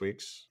said, 6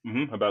 weeks?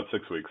 Mm-hmm, about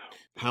 6 weeks.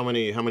 How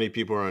many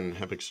people are on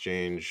Hemp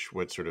Exchange?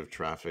 What sort of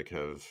traffic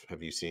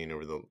have you seen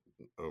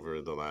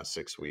over the last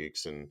 6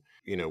 weeks? And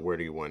where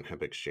do you want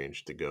Hemp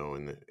Exchange to go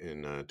in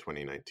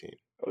 2019?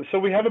 So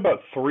we have about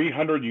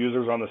 300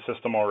 users on the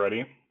system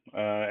already,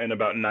 and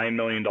about $9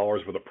 million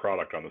worth of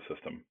product on the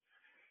system.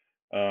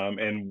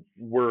 And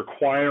we're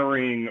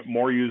acquiring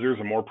more users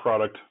and more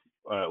product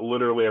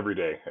literally every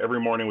day. Every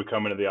morning we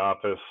come into the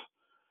office,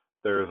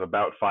 there's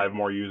about 5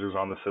 more users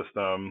on the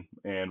system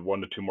and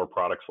 1 to 2 more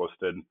products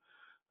listed.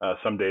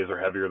 Some days are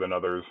heavier than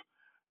others.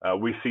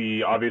 We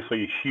see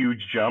obviously a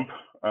huge jump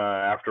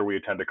after we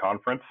attend a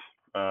conference.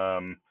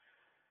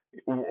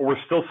 We're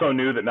still so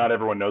new that not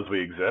everyone knows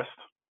we exist.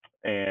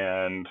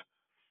 And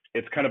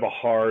it's kind of a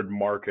hard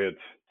market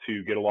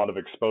to get a lot of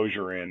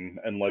exposure in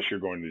unless you're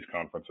going to these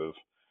conferences.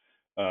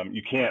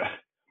 You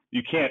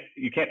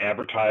can't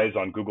advertise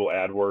on Google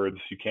AdWords.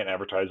 You can't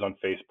advertise on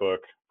Facebook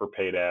for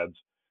paid ads.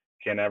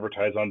 You can't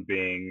advertise on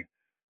Bing.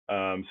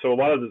 So a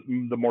lot of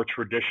the more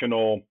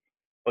traditional,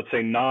 let's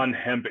say,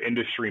 non-hemp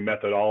industry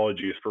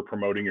methodologies for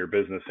promoting your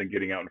business and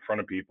getting out in front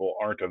of people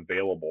aren't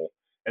available.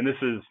 And this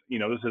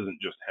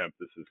isn't just hemp.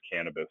 This is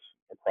cannabis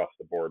across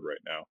the board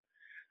right now.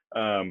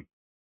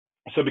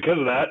 So because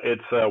of that,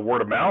 it's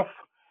word of mouth,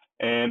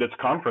 and it's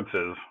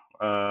conferences,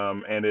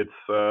 and it's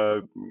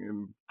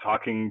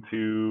talking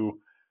to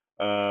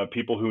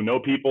people who know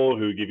people,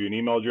 who give you an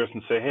email address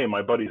and say, hey,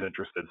 my buddy's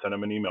interested. Send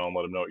him an email and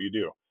let him know what you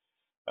do.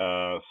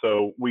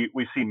 So we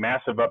see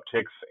massive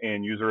upticks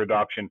in user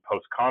adoption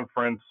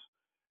post-conference.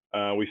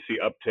 We see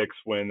upticks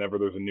whenever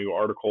there's a new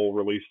article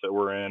release that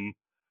we're in.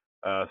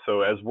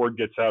 So as word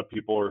gets out,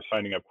 people are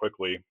signing up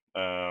quickly.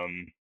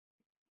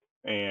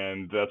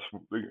 And that's,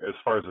 as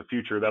far as the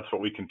future, that's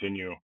what we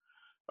continue,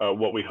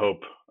 what we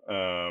hope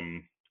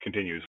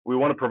continues. We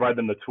want to provide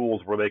them the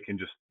tools where they can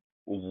just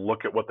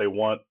look at what they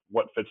want,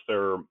 what fits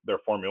their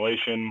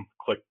formulation,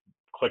 click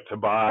to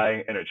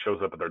buy, and it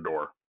shows up at their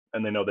door.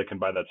 And they know they can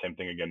buy that same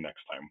thing again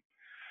next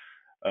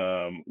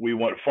time. We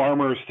want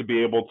farmers to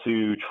be able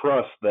to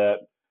trust that,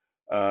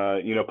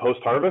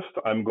 post-harvest,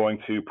 I'm going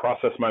to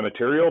process my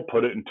material,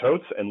 put it in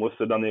totes, and list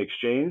it on the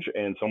exchange,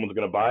 and someone's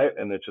going to buy it,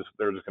 and they're just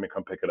going to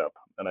come pick it up,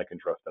 and I can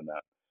trust in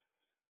that.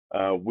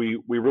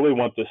 We really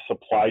want this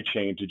supply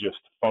chain to just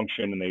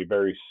function in a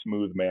very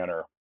smooth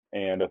manner.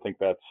 And I think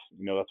that's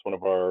one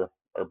of our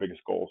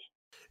biggest goals.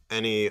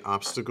 Any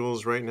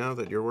obstacles right now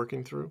that you're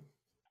working through?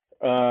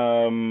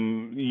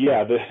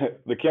 Yeah,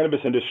 the cannabis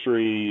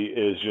industry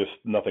is just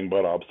nothing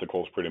but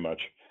obstacles, pretty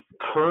much.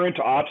 Current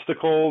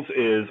obstacles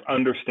is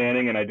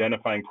understanding and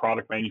identifying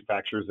product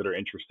manufacturers that are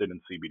interested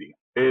in CBD.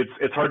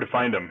 It's hard to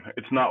find them.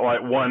 It's not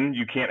like, one,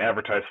 you can't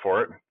advertise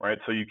for it, right?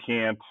 So you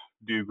can't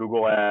do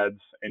Google ads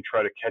and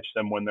try to catch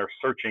them when they're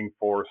searching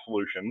for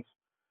solutions.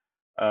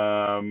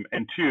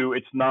 And two,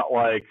 it's not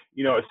like,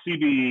 a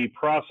CBD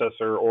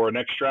processor or an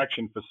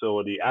extraction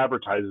facility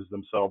advertises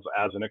themselves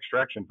as an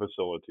extraction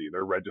facility.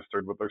 They're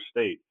registered with their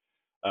state.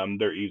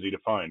 They're easy to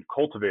find.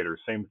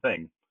 Cultivators, same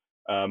thing.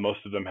 Most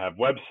of them have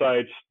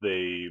websites.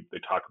 They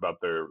talk about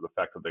the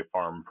fact that they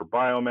farm for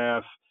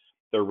biomass.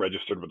 They're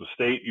registered with the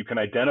state. You can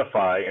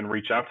identify and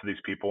reach out to these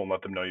people and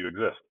let them know you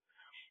exist.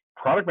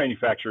 Product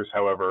manufacturers,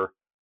 however,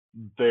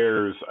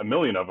 there's a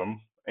million of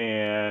them,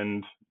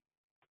 and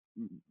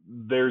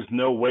there's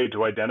no way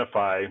to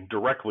identify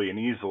directly and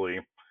easily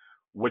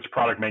which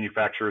product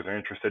manufacturers are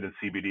interested in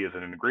CBD as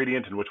an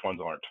ingredient and which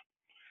ones aren't.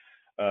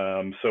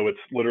 So it's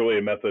literally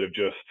a method of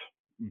just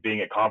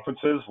being at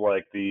conferences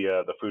like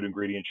the food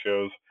ingredient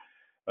shows,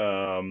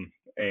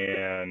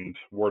 and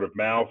word of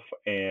mouth,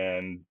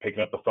 and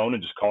picking up the phone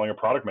and just calling a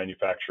product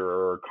manufacturer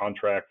or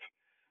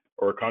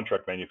a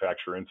contract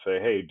manufacturer and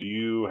say, hey, do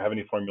you have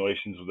any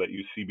formulations that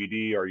use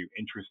CBD? Are you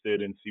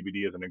interested in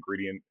CBD as an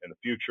ingredient in the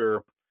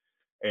future?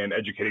 And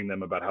educating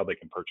them about how they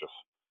can purchase.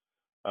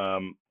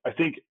 I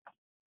think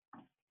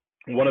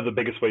one of the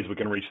biggest ways we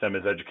can reach them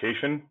is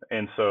education.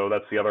 And so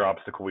that's the other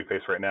obstacle we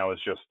face right now, is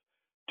just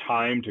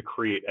time to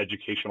create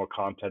educational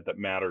content that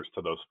matters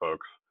to those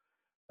folks,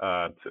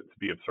 to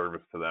be of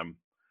service to them.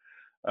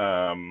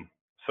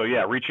 So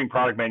yeah, reaching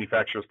product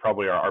manufacturers is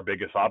probably our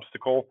biggest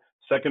obstacle.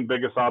 Second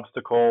biggest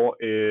obstacle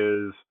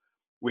is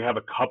we have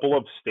a couple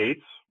of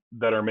states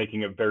that are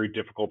making it very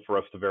difficult for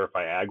us to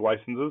verify ag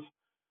licenses.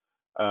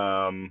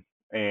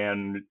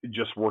 And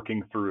just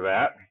working through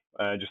that,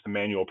 just the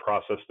manual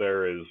process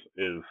there is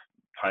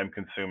time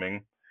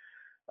consuming.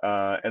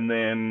 And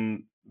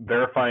then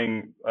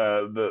verifying,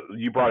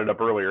 you brought it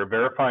up earlier,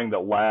 verifying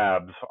that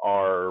labs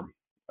are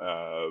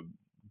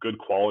good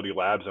quality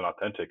labs and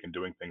authentic and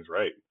doing things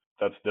right.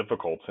 That's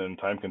difficult and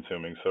time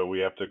consuming. So we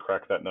have to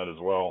crack that nut as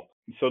well.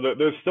 So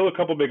there's still a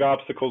couple big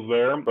obstacles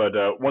there, but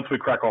once we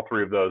crack all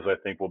three of those, I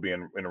think we'll be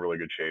in really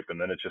good shape.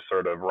 And then it's just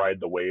sort of ride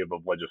the wave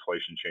of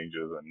legislation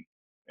changes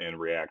and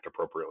react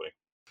appropriately.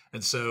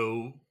 And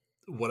so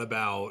what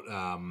about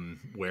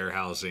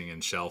warehousing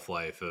and shelf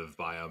life of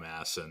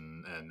biomass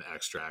and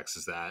extracts?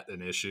 Is that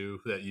an issue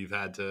that you've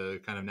had to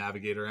kind of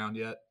navigate around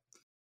yet?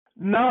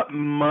 Not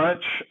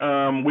much.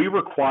 We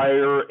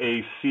require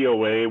a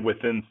COA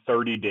within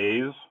 30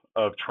 days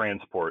of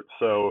transport.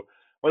 So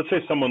let's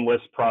say someone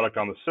lists product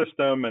on the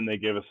system and they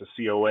give us a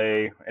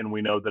COA, and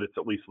we know that it's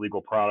at least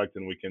legal product,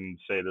 and we can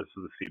say this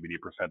is the CBD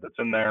percent that's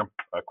in there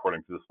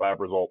according to this lab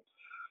result.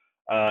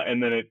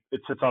 And then it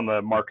sits on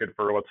the market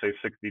for, let's say,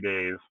 60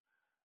 days.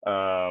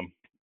 And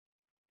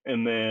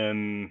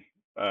then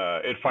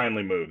it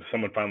finally moves.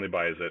 Someone finally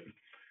buys it.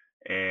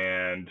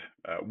 And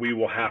we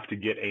will have to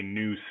get a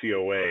new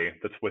COA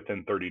that's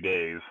within 30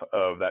 days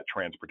of that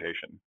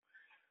transportation.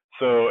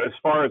 So as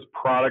far as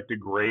product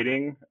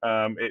degrading,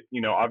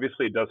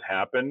 obviously it does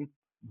happen,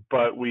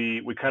 but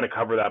we kind of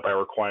cover that by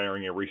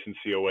requiring a recent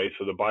COA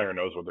so the buyer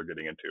knows what they're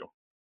getting into.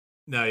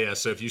 No, yeah.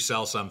 So if you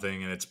sell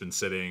something and it's been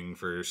sitting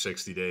for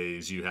 60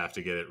 days, you have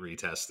to get it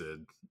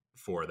retested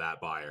for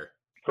that buyer.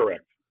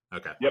 Correct.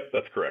 Okay. Yep,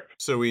 that's correct.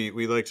 So we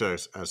like to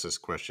ask this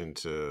question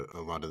to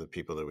a lot of the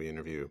people that we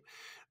interview.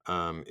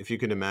 If you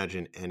could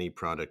imagine any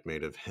product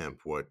made of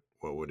hemp, what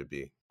would it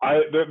be?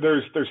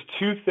 There's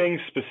two things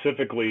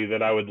specifically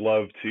that I would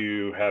love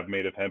to have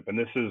made of hemp, and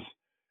this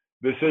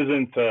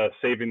isn't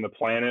saving the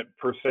planet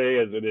per se,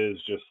 as it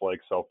is just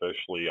like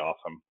selfishly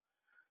awesome.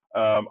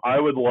 I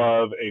would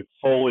love a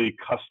fully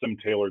custom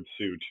tailored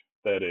suit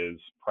that is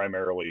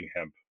primarily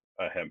hemp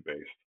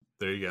based.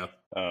 There you go.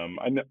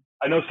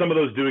 I know some of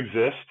those do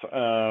exist,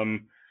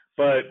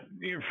 but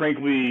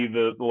frankly,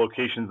 the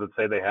locations that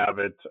say they have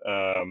it,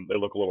 they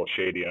look a little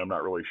shady. I'm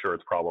not really sure.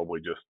 It's probably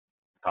just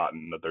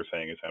cotton that they're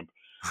saying is hemp.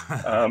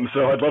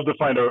 So I'd love to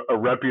find a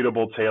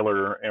reputable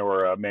tailor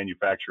or a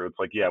manufacturer. It's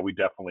like, yeah, we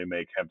definitely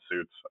make hemp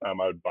suits. I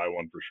would buy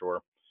one for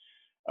sure.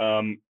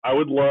 I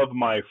would love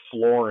my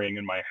flooring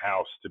in my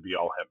house to be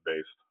all hemp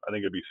based. I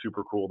think it'd be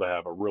super cool to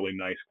have a really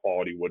nice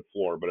quality wood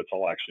floor, but it's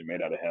all actually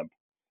made out of hemp.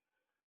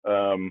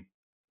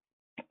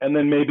 And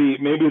then maybe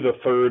the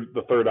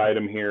third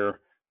item here,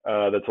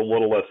 that's a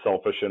little less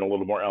selfish and a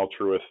little more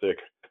altruistic,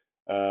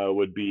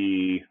 would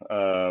be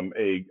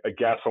a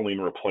gasoline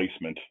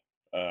replacement,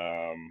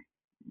 but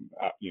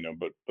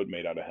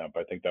made out of hemp.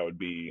 I think that would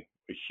be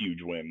a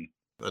huge win.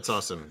 That's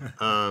awesome.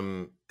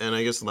 And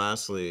I guess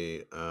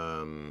lastly,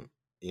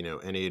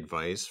 any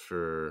advice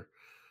for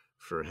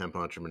hemp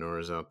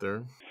entrepreneurs out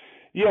there?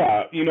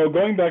 Yeah,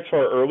 going back to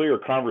our earlier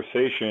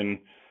conversation,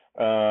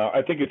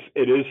 I think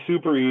it is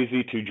super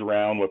easy to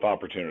drown with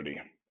opportunity.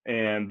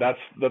 And that's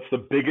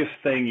the biggest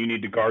thing you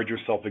need to guard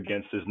yourself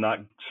against, is not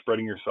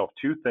spreading yourself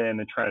too thin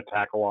and trying to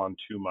tackle on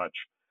too much.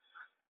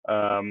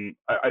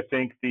 I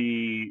think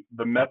the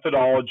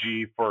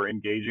methodology for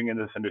engaging in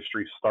this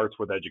industry starts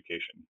with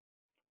education.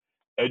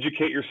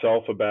 Educate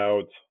yourself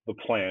about the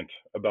plant,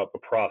 about the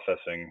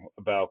processing,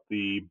 about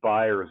the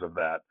buyers of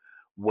that,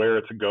 where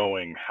it's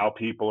going, how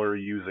people are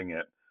using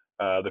it,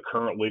 the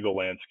current legal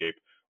landscape.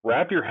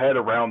 Wrap your head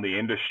around the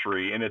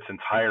industry in its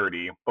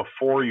entirety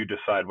before you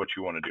decide what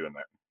you want to do in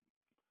there.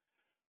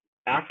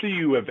 After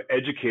you have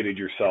educated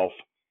yourself,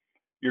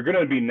 you're going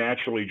to be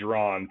naturally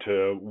drawn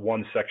to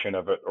one section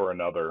of it or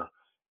another.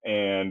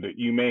 And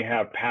you may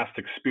have past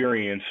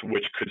experience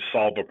which could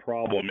solve a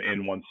problem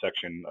in one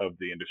section of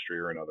the industry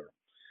or another.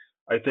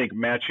 I think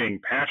matching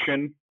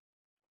passion,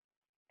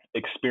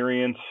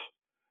 experience,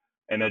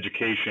 and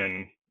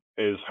education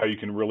is how you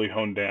can really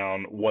hone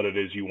down what it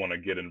is you want to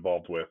get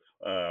involved with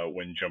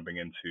when jumping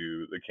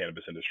into the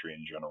cannabis industry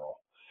in general.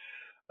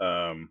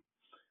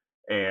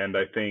 And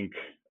I think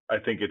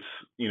it's,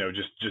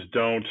 just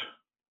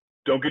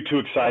don't get too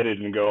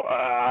excited and go,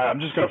 I'm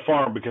just going to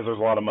farm because there's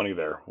a lot of money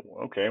there.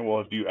 Okay, well,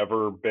 have you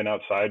ever been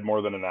outside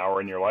more than an hour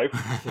in your life?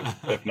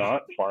 If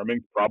not,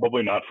 farming's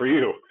probably not for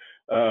you.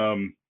 I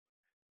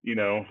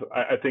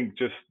think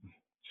just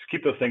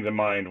keep those things in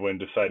mind when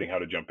deciding how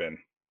to jump in.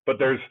 But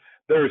there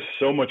is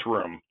so much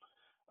room.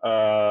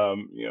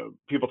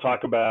 People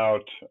talk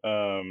about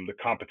the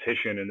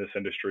competition in this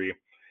industry,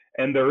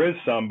 and there is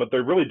some, but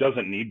there really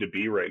doesn't need to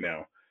be right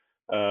now.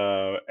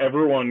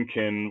 Everyone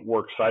can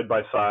work side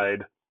by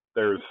side.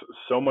 There's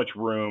so much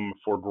room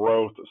for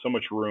growth, so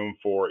much room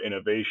for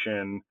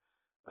innovation,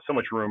 so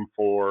much room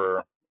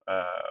for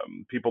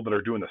people that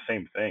are doing the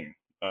same thing.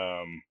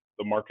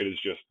 The market is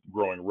just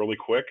growing really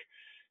quick,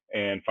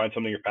 and find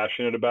something you're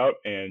passionate about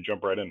and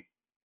jump right in.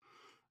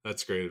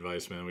 That's great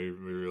advice, man. We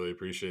really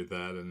appreciate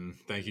that, and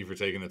thank you for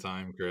taking the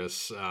time,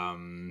 Chris.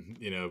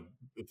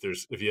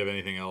 If you have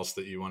anything else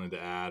that you wanted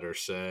to add or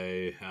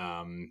say,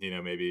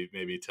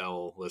 maybe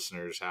tell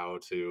listeners how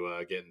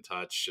to get in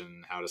touch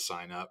and how to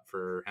sign up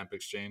for Hemp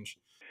Exchange.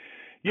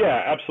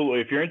 Yeah,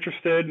 absolutely. If you're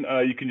interested,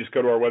 you can just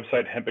go to our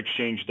website,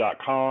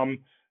 hempexchange.com.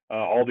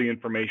 All the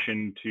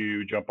information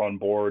to jump on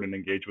board and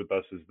engage with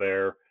us is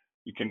there.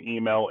 You can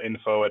email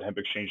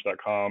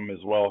info@hempexchange.com as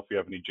well if you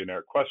have any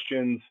generic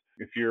questions.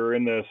 If you're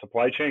in the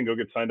supply chain, go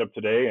get signed up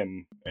today,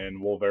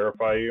 and we'll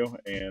verify you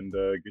and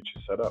get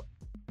you set up.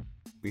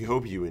 We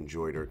hope you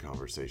enjoyed our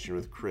conversation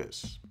with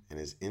Chris and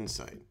his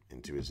insight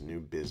into his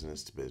new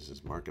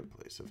business-to-business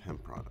marketplace of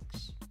hemp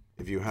products.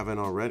 If you haven't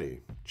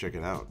already, check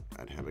it out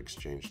at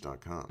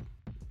hempexchange.com.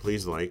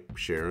 Please like,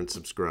 share, and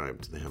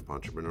subscribe to the Hemp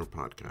Entrepreneur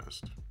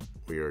Podcast.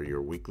 We are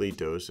your weekly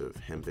dose of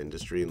hemp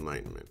industry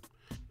enlightenment,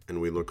 and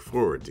we look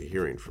forward to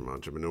hearing from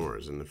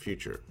entrepreneurs in the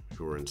future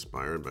who are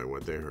inspired by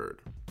what they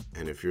heard.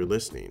 And if you're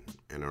listening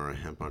and are a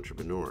hemp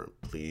entrepreneur,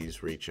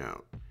 please reach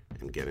out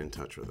and get in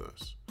touch with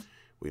us.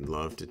 We'd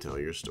love to tell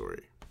your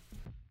story.